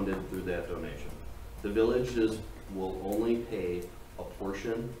 completely funded through that donation. The villages will only pay a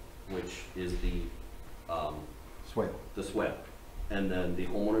portion, which is the Sweat. the sweat, and then the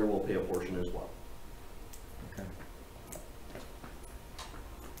homeowner will pay a portion as well. Okay.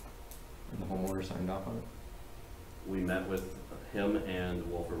 And the homeowner signed off on it? We met with him and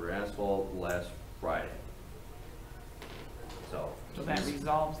Wolf River Asphalt last Friday. So that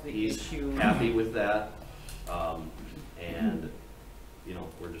resolves the he's issue. happy with that, and, you know,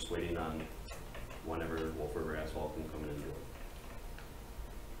 we're just waiting on whenever Wolf River Asphalt can come in and do it.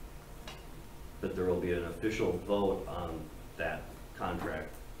 But there will be an official vote on that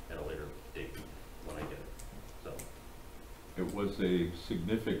contract at a later date when I get it, so. It was a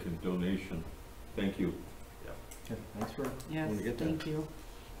significant donation. Thank you. Okay, thanks for, Yes, when you get that. thank you.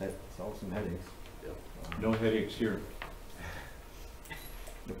 That solves some headaches. Yep. No headaches here.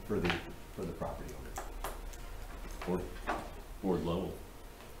 For the property owner. Board level.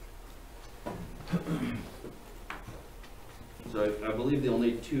 So I believe the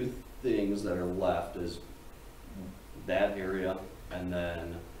only two things that are left is that area, and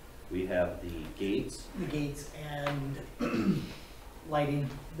then we have the gates. The gates and lighting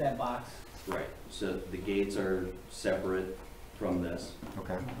that box. Right, so the gates are separate from this.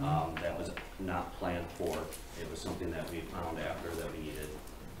 Okay. That was not planned for. It was something that we found after that we needed.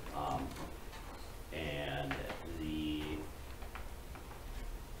 And the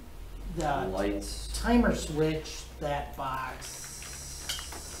The timer switch, that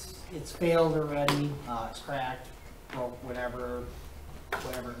box, it's failed already, it's cracked, broke, whatever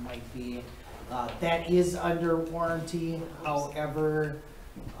it might be. That is under warranty, however,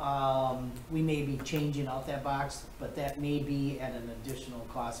 we may be changing out that box, but that may be at an additional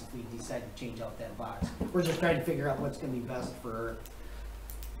cost if we decide to change out that box. We're just trying to figure out what's gonna be best for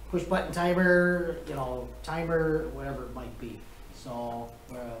push button timer, you know, timer, whatever it might be. So,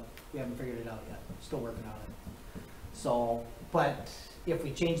 we haven't figured it out yet, still working on it. So, but if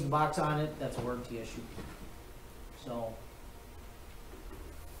we change the box on it, that's a warranty issue. So.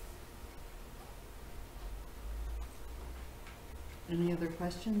 Any other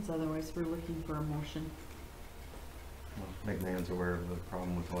questions? Otherwise, we're looking for a motion. Well, McMahon's aware of the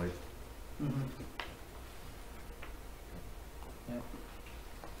problem with light. Yep.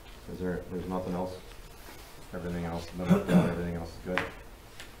 There's nothing else? Everything else, everything else is good?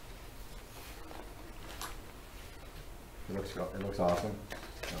 It looks awesome.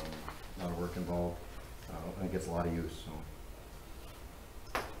 A lot of work involved. I think it's a lot of use, so.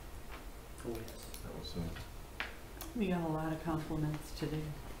 Cool. That was soon. We got a lot of compliments today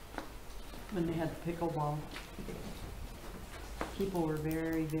when they had the pickleball. People were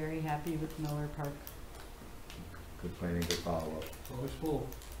very, very happy with Miller Park. Good planning, good follow-up. Always full.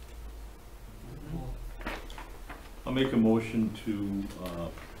 I'll make a motion to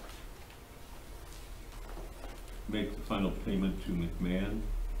make the final payment to McMahon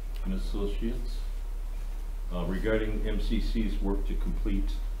and Associates regarding MCC's work to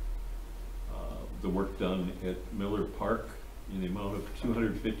complete the work done at Miller Park in the amount of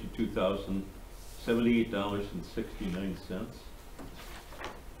 $252,078.69.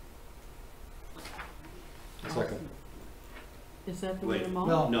 Second. Is that the Wait. right amount?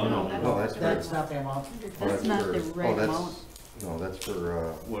 No, No, No, that's that's for, not the amount. That's not the right amount. No, that's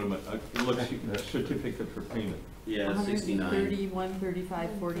for, What am I, it looks, certificate for payment. Yeah, 69. 131, 35,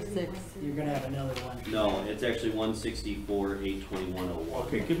 46. You're gonna have another one. No, it's actually 164,821.01.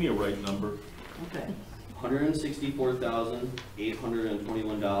 Okay, give me a right number. Okay.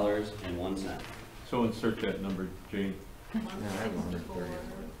 $164,821.01. So insert that number, Jane. yeah, I have 130.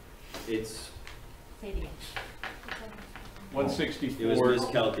 It's, Say it again. 164. it was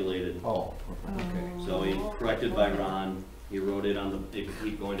miscalculated. Oh, okay. So he corrected by Ron, he wrote it on the, if you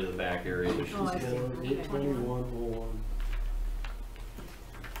keep going to the back area. Oh, I see. Okay. 821.01.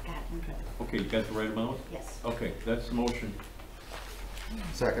 Got it. Okay. Okay, you got the right amount? Yes. Okay, that's the motion.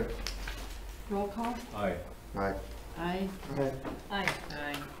 Second. Roll call? Aye. Aye. Aye. Okay. Aye.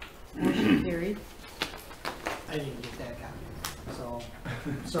 Aye. Motion carried. I didn't get that copy, so,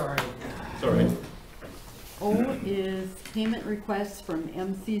 sorry. It's all right. O is payment request from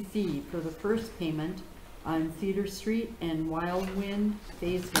MCC for the first payment on Cedar Street and Wild Wind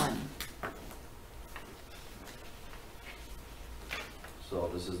Phase 1. So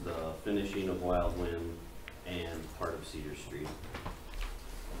this is the finishing of Wild Wind and part of Cedar Street.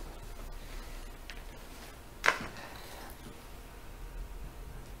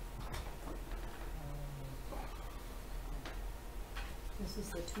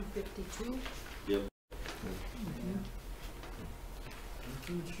 252. Yep.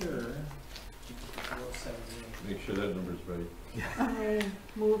 Making sure. 278. Make sure that number's right. I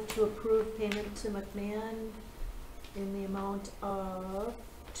move to approve payment to McMahon in the amount of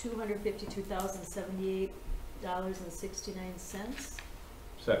 $252,078.69.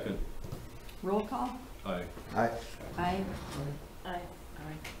 Second. Roll call? Aye. Aye. Aye. Aye.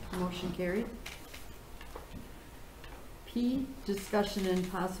 Motion carried. P, discussion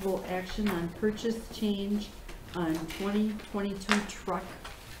and possible action on purchase change on 2022 truck.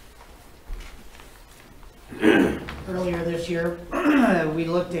 Earlier this year, we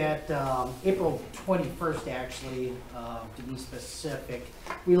looked at, April 21st actually, to be specific.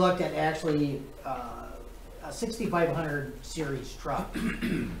 We looked at actually, a 6500 series truck.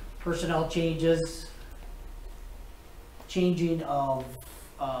 Personnel changes, changing of,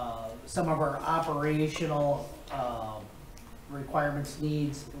 some of our operational, requirements,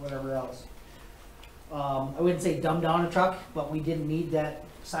 needs, whatever else. I wouldn't say dumb down a truck, but we didn't need that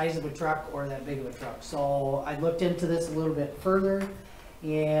size of a truck or that big of a truck. So I looked into this a little bit further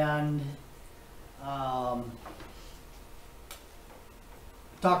and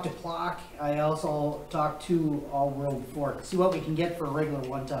talked to Plock. I also talked to All World Ford, see what we can get for a regular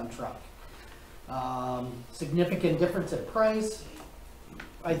 1-ton truck. Significant difference in price.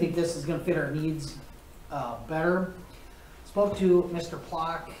 I think this is gonna fit our needs better. Spoke to Mr.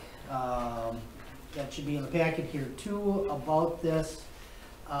 Plock, that should be in the packet here too, about this.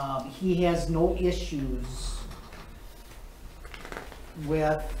 He has no issues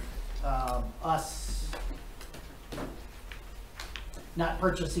with us not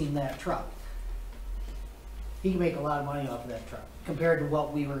purchasing that truck. He can make a lot of money off of that truck compared to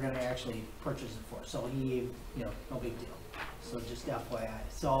what we were gonna actually purchase it for. So he, you know, no big deal. So just FYI.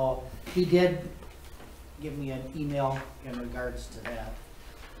 So he did give me an email in regards to that.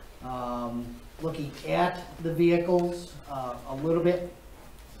 Looking at the vehicles a little bit,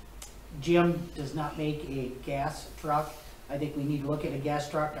 Jim does not make a gas truck. I think we need to look at a gas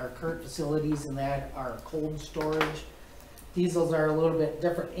truck. Our current facilities in that are cold storage. Diesels are a little bit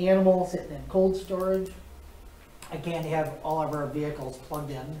different animal sitting in cold storage. I can't have all of our vehicles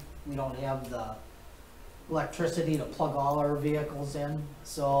plugged in. We don't have the electricity to plug all our vehicles in.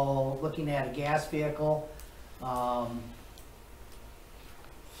 So looking at a gas vehicle,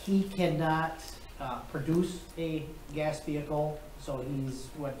 he cannot produce a gas vehicle. So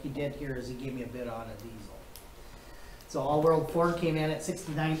what he did here is he gave me a bid on a diesel. So All World Ford came in at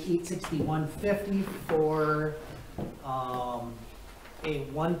 $69,861.50 for a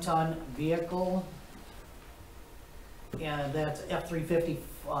 1-ton vehicle. And that's F-350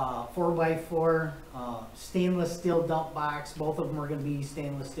 4x4 stainless steel dump box. Both of them are going to be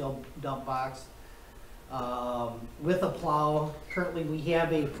stainless steel dump box with a plow. Currently we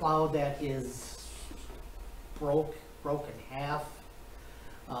have a plow that is broke in half.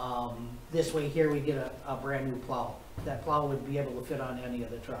 This way here we get a brand new plow. That plow would be able to fit on any of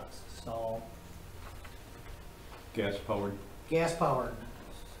the trucks. So Gas powered. gas powered,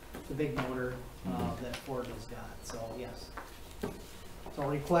 the big motor that Ford has got. So yes. So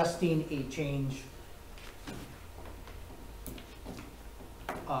requesting a change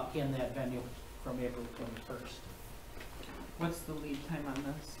in that venue from April 21st. What's the lead time on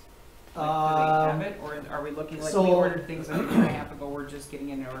this? Like, do they have it, or are we looking, like, we ordered things a year and a half ago, we're just getting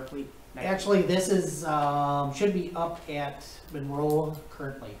into our fleet next week? Actually, this is, should be up at Monroe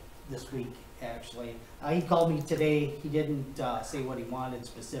currently this week, actually. He called me today. He didn't say what he wanted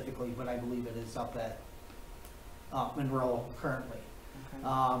specifically, but I believe it is up at Monroe currently.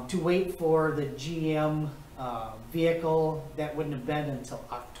 Okay. To wait for the GM vehicle, that wouldn't have been until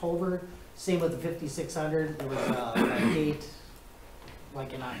October. Same with the 5600. There was a date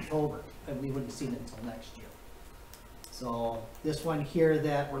like in October, and we wouldn't see it until next year. So this one here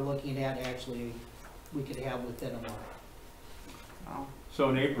that we're looking at, actually, we could have within a month. Wow. So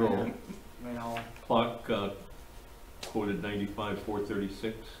in April, You know, Clock quoted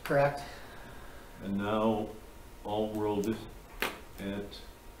 95,436, correct? and now All World is at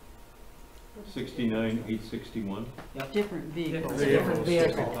 69,861. Different vehicles. It's a different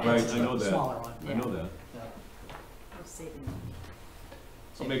vehicle. Right, I know that. Smaller one. I know that. Yeah. We're saving.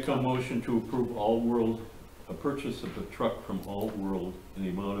 I'll make a motion to approve All World, a purchase of the truck from All World in the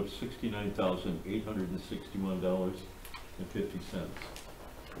amount of $69,861.50.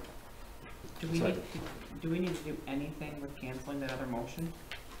 Do we need to do anything with canceling that other motion?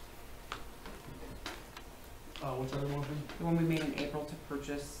 Which other motion? The one we made in April to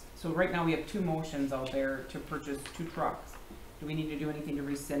purchase, so right now we have 2 motions out there to purchase 2 trucks. Do we need to do anything to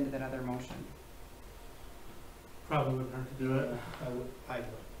rescind that other motion? Probably wouldn't hurt to do it. I would.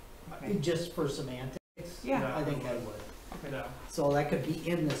 Okay. Just for semantics, Yeah. I think I would. Okay. Yeah. So that could be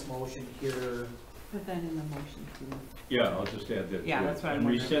in this motion here. Put that in the motion too. Yeah, I'll just add that. Yeah, to it. that's what I'm And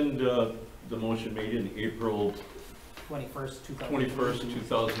wondering. rescind the motion made in April 21st, 21st,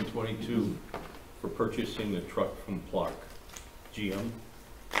 2022 for purchasing the truck from Clark, GM.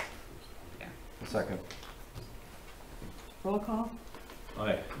 A second. Roll call?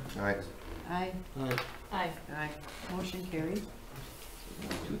 Aye. All right. Aye. Aye. Aye. Motion carried.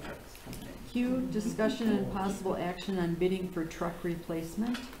 Two trucks coming in. Q, discussion and possible action on bidding for truck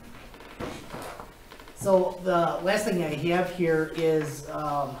replacement. So the last thing I have here is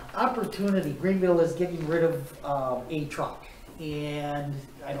opportunity. Greenville is getting rid of a truck. And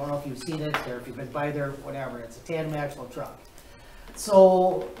I don't know if you've seen it or if you've been by there, whatever. It's a tandem axle truck.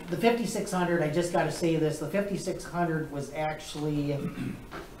 So the 5600, I just got to say this, the 5600 was actually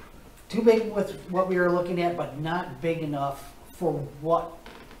too big with what we were looking at, but not big enough for what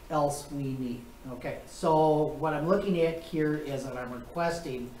else we need. Okay, so what I'm looking at here is that I'm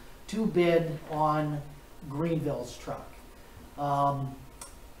requesting to bid on Greenville's truck.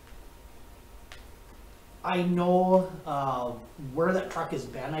 I know where that truck has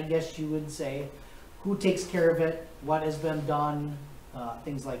been, I guess you would say, who takes care of it, what has been done,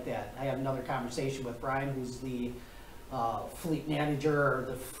 things like that. I had another conversation with Brian, who's the fleet manager or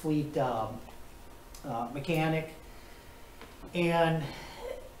the fleet mechanic, and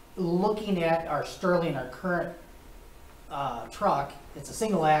looking at our Sterling, our current truck, it's a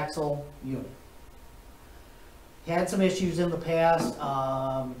single axle unit. Had some issues in the past.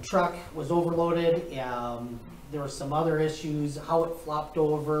 Truck was overloaded. There were some other issues, how it flopped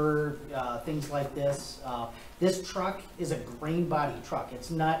over, things like this. This truck is a grain body truck. It's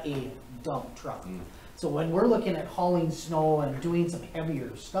not a dump truck. So when we're looking at hauling snow and doing some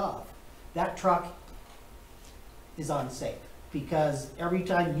heavier stuff, that truck is unsafe because every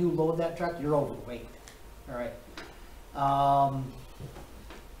time you load that truck, you're overweight. All right.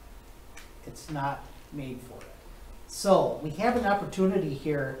 It's not made for it. So we have an opportunity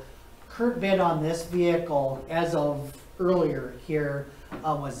here. Current bid on this vehicle as of earlier here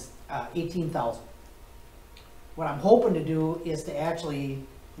was $18,000. What I'm hoping to do is to actually,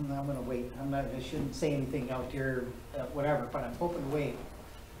 I'm going to wait. I shouldn't say anything out here, whatever, but I'm hoping to wait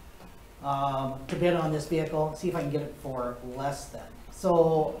to bid on this vehicle, see if I can get it for less than.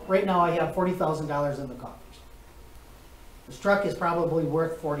 So right now I have $40,000 in the coffers. This truck is probably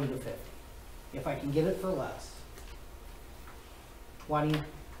worth $40,000 to $50,000. If I can get it for less, 20,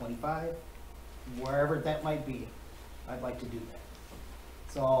 25, wherever that might be, I'd like to do that.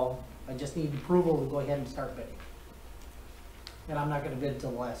 So I just need approval to go ahead and start bidding. And I'm not going to bid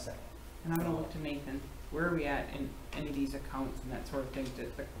until the last second. And I'm gonna look to Nathan, where are we at in any of these accounts and that sort of thing, to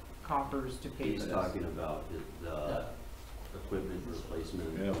the coffers to pay for He's this? talking about the equipment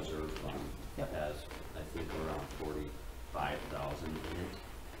replacement Yeah. reserve fund Yep. has, I think, around 45,000 in it.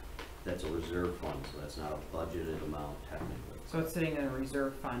 That's a reserve fund, so that's not a budgeted amount technically. So it's sitting in a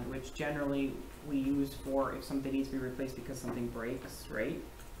reserve fund, which generally we use for if something needs to be replaced because something breaks, right?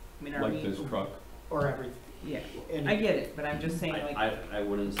 I mean, are Like we? this truck. Or everything. Yeah, And- I get it, but I'm just saying, like, I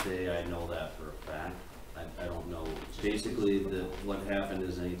wouldn't say I know that for a fact. I don't know. Basically, what happened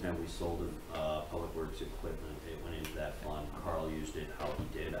is anytime we sold public works equipment, it went into that fund. Carl used it how he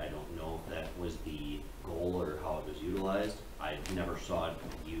did. I don't know if that was the goal or how it was utilized. I never saw it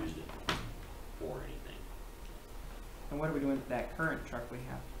used for anything. and what are we doing with that current truck we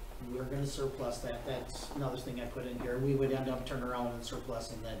have? We're going to surplus that. That's another thing I put in here. We would end up turning around and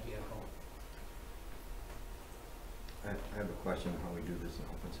surplusing that vehicle. I have a question how we do this in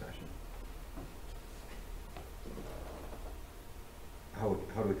open session. How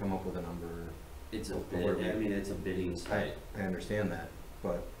do we come up with a number? It's a Or where bid. we- I mean, it's a bidding site. I understand that,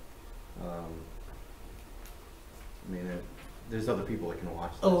 but, I mean, there's other people that can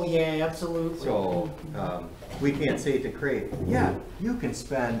watch this. Oh, yeah, absolutely. So, we can't say to Craig, yeah, you can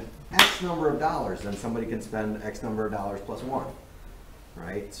spend X number of dollars, then somebody can spend X number of dollars plus one,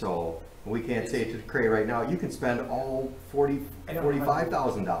 right? So, we can't say to Craig right now, you can spend all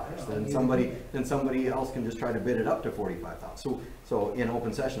 $45,000. Then somebody else can just try to bid it up to $45,000. So in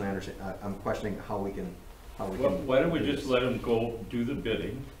open session, I understand, I'm questioning how we can. Well, why don't we just let him go do the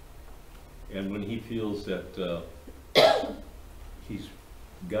bidding, and when he feels that he's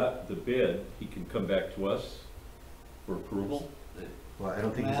got the bid, he can come back to us for approval? Well, I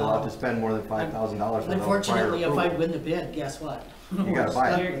don't think he's allowed to spend more than $5,000 without prior Unfortunately, if I approval. win the bid, guess what? You gotta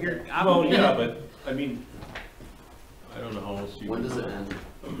buy it. You're Well, obligated. yeah, but, I mean, I don't know how else you. When does it end?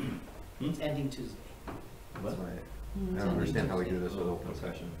 It's ending Tuesday. That's why I don't understand how we do this with open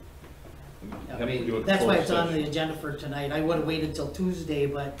session. Yeah, Have to do a that's why closed it's on the session. agenda for tonight. I would've waited till Tuesday,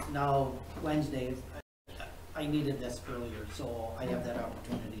 but now Wednesday, I needed this earlier, so I have that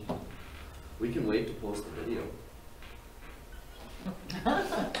opportunity. We can wait to post the video.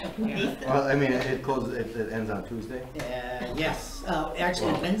 Well, I mean, it closes, it ends on Tuesday. Yes,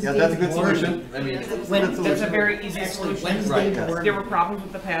 actually Wednesday Yeah, that's a good morning. solution. I mean, That's a very easy Actually, solution. Wednesday Right, yes. morning. There were problems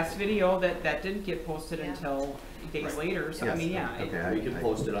with the past video that didn't get posted Yeah. until days Right. later, so I Yes. mean, yeah. it- Okay. We can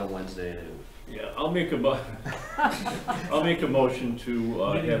post it on Wednesday and Yeah, I'll make a I'll make a motion to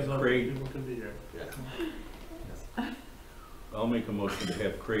Meeting is have over, Craig, people can be here. I'll make a motion to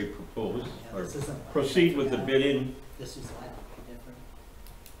have Craig propose, Yeah, or this isn't- proceed with the bidding. This is like different.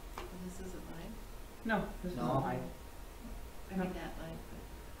 This isn't mine. No, this is No. not mine. I mean, not mine,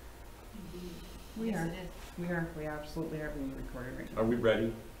 but indeed. We Yes, are. it is. We absolutely are being recorded right now. Are we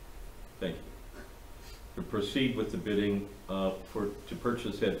ready? Thank you. To proceed with the bidding to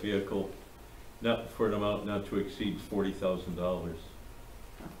purchase that vehicle, not for an amount not to exceed $40,000.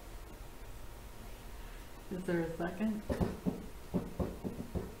 Is there a second?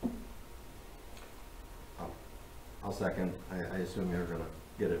 I'll second. I assume you're gonna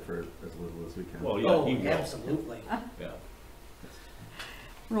get it for as little as we can. Well, yeah, Oh, he will. absolutely. Yeah.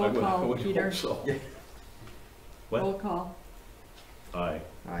 Roll I would call, hope Peter. so. Yeah. Roll What? call. Aye.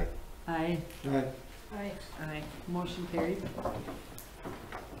 Aye. Aye. Aye. Motion carried.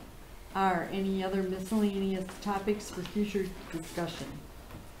 Are any other miscellaneous topics for future discussion?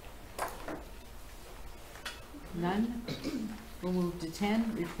 None? We'll move to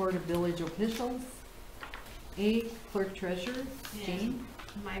 10, report of village officials. A, clerk treasurer, Jane.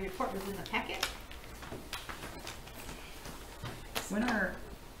 My report was in the packet. When are,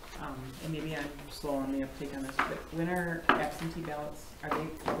 and maybe I'm slow on the uptake on this, but when are absentee ballots, are they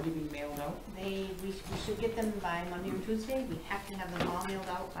already being mailed out? We should get them by Monday or Tuesday. We have to have them all mailed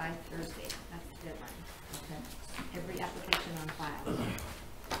out by Thursday. That's the deadline. Okay. Every application on file.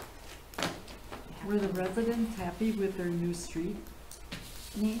 Were the residents happy with their new street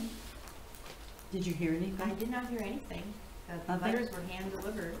name? Did you hear I anything? did not hear anything. The Nothing? letters were hand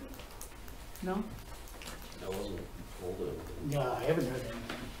delivered. No? I wasn't told it. No, I haven't heard anything.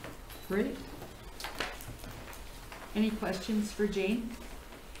 Great. Any questions for Jane?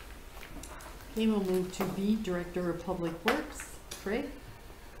 Okay, we'll move to B, Director of Public Works, Craig.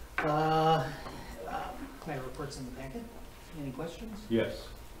 My report's in the packet. Any questions? Yes.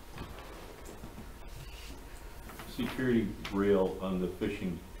 Security rail on the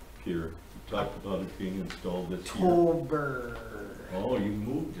fishing pier. You talked about it being installed this year. October, Oh, you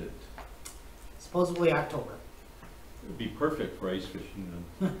moved it. supposedly October. It'd be perfect for ice fishing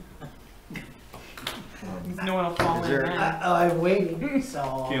then. No one will fall Is in there- then. I'm waiting,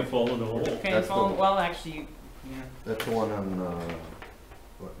 so. Can't fall in the hole. Okay, That's fall, the- well, actually, yeah. That's the one on,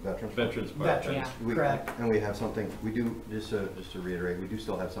 what, Veterans? Veterans Park. Veterans, We- correct. And we have something, we do, just to reiterate, we do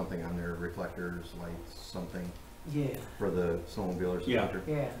still have something on there, reflectors, lights, something Yeah, for the snowmobile or Yeah.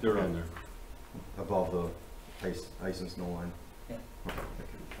 something yeah. They're on there. above the ice and snow line. Yeah. Okay,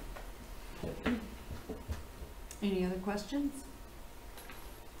 thank you. Any other questions?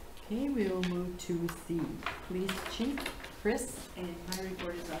 Okay, we will move to C, Police Chief, Chris. And my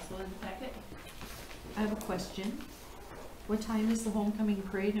report is also in the packet. I have a question. What time is the homecoming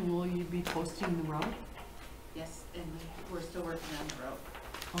parade and will you be posting the route? Yes, and we're still working on the road.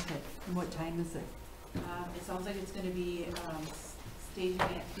 Okay, and what time is it? It sounds like it's gonna be, staging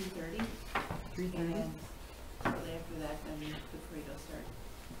at 3:30. 3:30? And shortly after that, then the parade will start.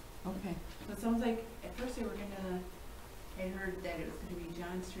 Okay, So it sounds like, at first they were gonna, I heard that it was gonna be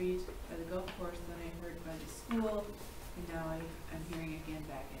John Street by the golf course, then I heard by the school, and now I'm hearing again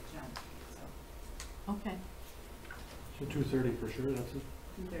back at John Street, so okay. So 2:30 for sure, that's it?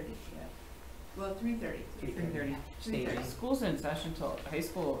 2:30, yeah. Well, 3:30. 3:30. 3:30. School's in session till, high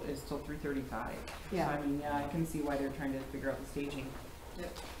school is till 3:35. Yeah. So I mean, yeah, I can see why they're trying to figure out the staging.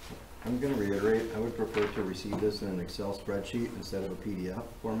 Yep. I'm gonna reiterate, I would prefer to receive this in an Excel spreadsheet instead of a PDF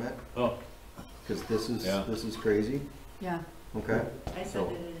format, Oh, because Yeah. this is crazy, Yeah, okay? I So-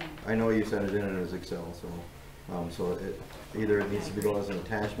 sent it in. I know you sent it in as Excel, so, so either it needs to go as an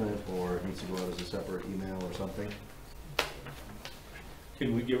attachment, or it needs to go out as a separate email or something.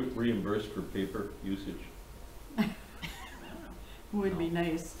 can we get reimbursed for paper usage? would be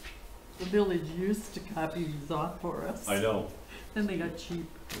nice. The village used to copy these off for us. I know. Then they got cheap.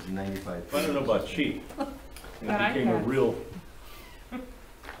 It's 95. I don't know about cheap. It But I became a had- real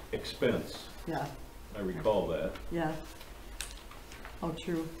expense. Yeah, I recall that. yeah. Oh,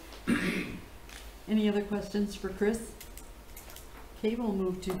 true. Any other questions for Chris? Okay, we'll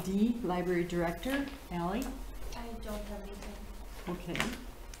move to D, Library Director, Ally. I don't have anything. Okay.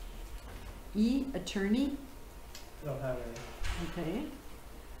 E, attorney. Don't have any. Okay.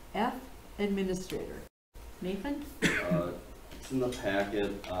 F, administrator. Nathan? It's in the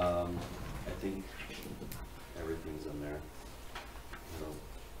packet, I think everything's in there.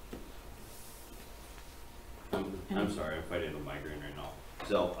 So, I'm sorry, I'm fighting a migraine right now.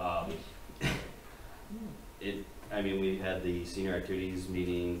 So, I mean, we had the senior activities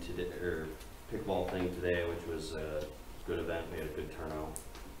meeting today, or pickleball thing today, which was a good event, we had a good turnout.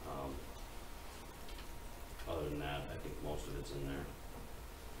 Other than that, I think most of it's in there.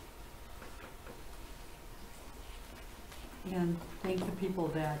 And thank the people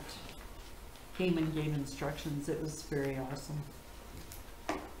that came and gave instructions. It was very awesome.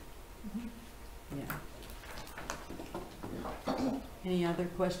 Yeah. Any other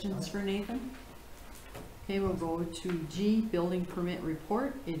questions for Nathan? Okay, we'll go to G, building permit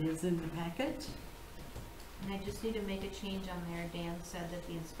report. It is in the packet. And I just need to make a change on there. Dan said that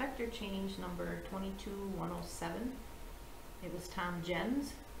the inspector changed number 22107. It was Tom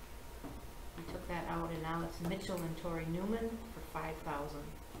Jens. We took that out and now it's Mitchell and Tori Newman for 5,000.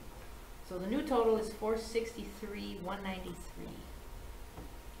 So the new total is 463,193.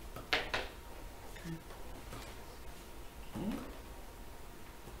 Okay.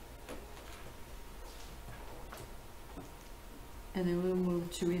 And then we'll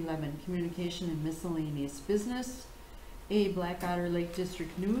move to 11, communication and miscellaneous business. A, Black Otter Lake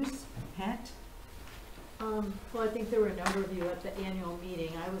District News. Pat? Well, I think there were a number of you at the annual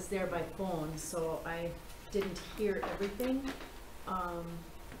meeting. I was there by phone, so I didn't hear everything.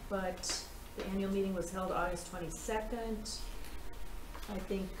 But the annual meeting was held August 22nd. I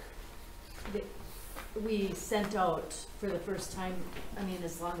think that we sent out for the first time, I mean,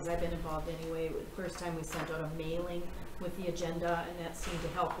 as long as I've been involved anyway, the first time we sent out a mailing with the agenda, and that seemed to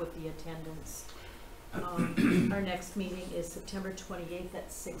help with the attendance. Our next meeting is September 28th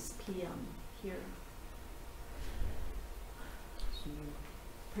at 6 p.m. here.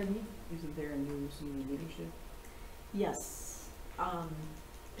 Pardon me? Isn't there a new senior leadership? Yes.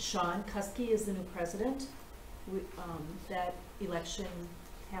 Sean Kuski is the new president. That election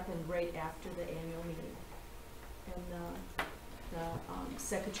happened right after the annual meeting. And the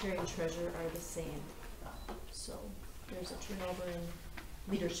secretary and treasurer are the same. So there's a turnover in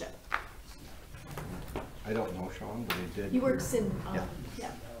leadership. I don't know Sean, but I did. He works in, yeah.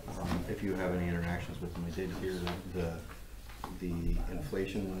 yeah. If you have any interactions with him, I did hear that the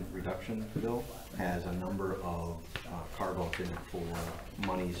inflation reduction bill has a number of carve-outs in it for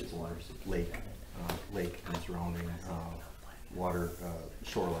monies for lake and surrounding water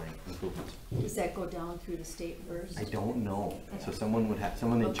shoreline improvements. Does that go down through the state first? I don't know. So someone in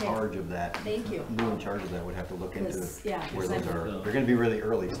Okay. charge of that. Thank you. New in charge of that would have to look into Yeah, where 'cause those I'm- are. They're gonna be really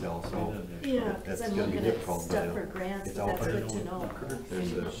early still, so Yeah, that's because I'm gonna be looking at difficult. stuff but for grants, it's but out that's there. good to know.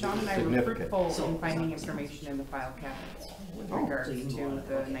 There's a Sean and I were significant. fruitful in finding information in the file cabinets with Oh. regards to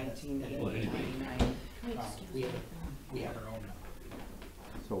the 1989. We have our own.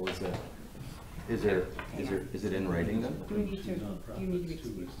 So is it in writing then? Do you need to be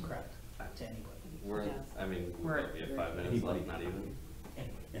excused? Correct. To anybody. We're, I mean, We're- we have 5 minutes left, not even.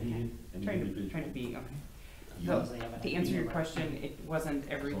 Trying to be, okay. You So, usually have an to answer your idea. question, it wasn't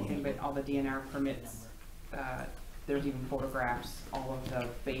everything, but all the DNR permits, there's even photographs, all of the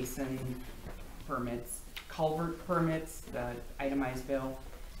basin permits, culvert permits, the itemized bill,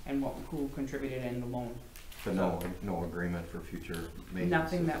 and who contributed in the loan. But no agreement for future maintenance?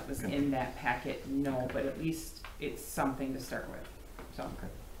 Nothing that was in that packet, no, but at least it's something to start with, so. Okay.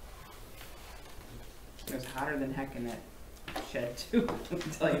 It was hotter than heck in that shed too, let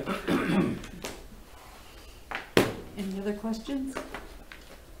me tell you. Any other questions?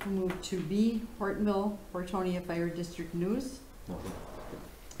 We'll move to B, Hortonville, Hortonia Fire District News. Nothing.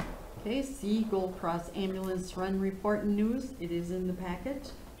 Okay, C, Gold Cross Ambulance Run Report and News. It is in the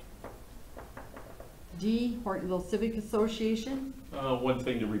packet. D, Hortonville Civic Association. One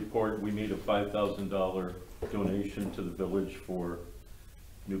thing to report, we made a $5,000 donation to the village for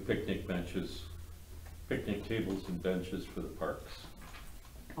new picnic benches, picnic tables and benches for the parks.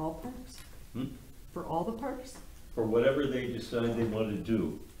 All parks? Hmm? For all the parks? For whatever they decide they want to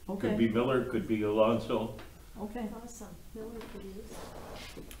do. Okay. Could be Miller, could be Alonso. Okay, Awesome. Miller,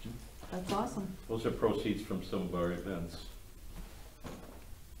 please. that's awesome. Those are proceeds from some of our events.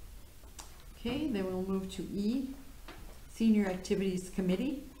 Okay, then we'll move to E, Senior Activities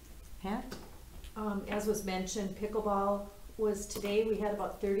Committee. Pat? As was mentioned, pickleball was today. We had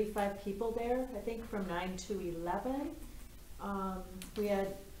about 35 people there, I think from 9 to 11. We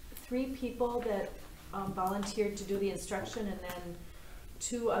had 3 people that volunteered to do the instruction, and then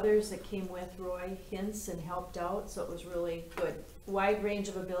two others that came with Roy Hintz and helped out, so it was really good. Wide range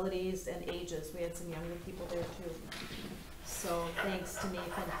of abilities and ages. We had some younger people there too. So thanks to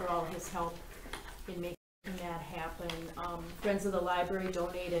Nathan for all his help in making that happen. Friends of the Library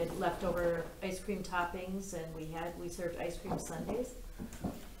donated leftover ice cream toppings, and we served ice cream sundaes.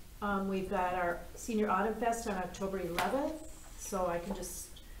 We've got our Senior Autumn Fest on October 11th, so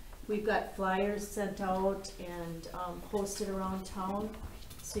we've got flyers sent out and posted around town,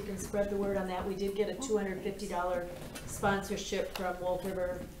 so you can spread the word on that. We did get a $250 sponsorship from Wolf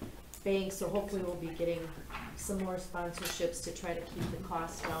River Bank, so hopefully we'll be getting some more sponsorships to try to keep the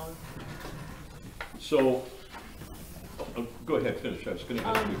cost down. So, go ahead, finish. I was gonna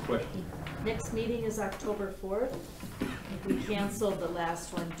ask you a question. Next meeting is October 4th. We canceled the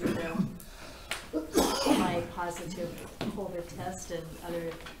last one due to my positive COVID test and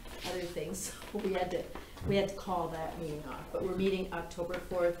other things. We had to call that meeting off, but we're meeting October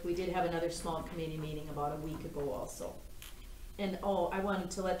 4th. We did have another small committee meeting about a week ago also. And I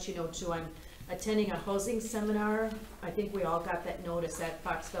wanted to let you know too, I'm attending a housing seminar. I think we all got that notice at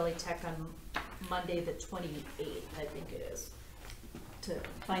Fox Valley Tech on Monday the 28th, I think it is, to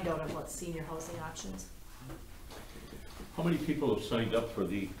find out about senior housing options. How many people have signed up for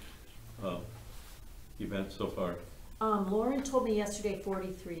the event so far? Lauren told me yesterday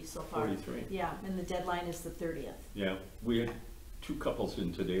 43 so far. 43? Yeah, and the deadline is the 30th. Yeah, we had two couples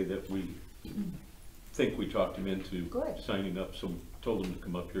in today that we think we talked them into Good. signing up, so told them to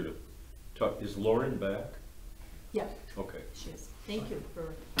come up here to talk. Is Lauren back? Yeah, Okay. she is. Thank you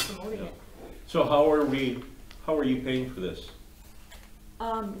for promoting Yeah. it. So how are you paying for this?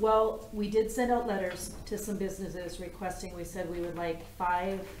 Well, we did send out letters to some businesses requesting, we said we would like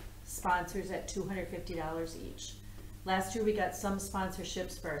 5 sponsors at $250 each. Last year we got some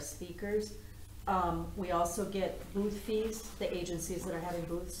sponsorships for our speakers. We also get booth fees, the agencies that are having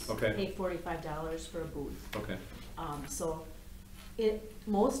booths. Okay. Pay $45 for a booth. Okay. So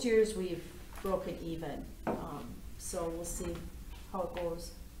most years we've broken even, so we'll see how it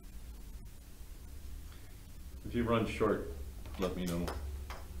goes. If you run short, let me know.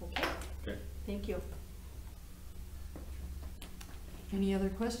 Okay, Okay. thank you. Any other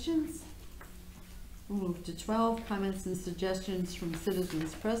questions? We'll move to 12, comments and suggestions from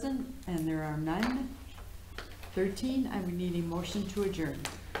citizens present, and there are none. 13, I would need a motion to adjourn.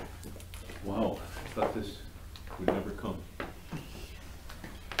 Wow, I thought this would never come.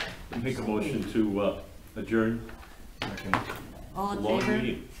 Make a motion to adjourn. All in Long favor?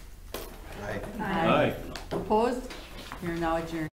 meeting. Aye. Aye. Opposed? You're now adjourned.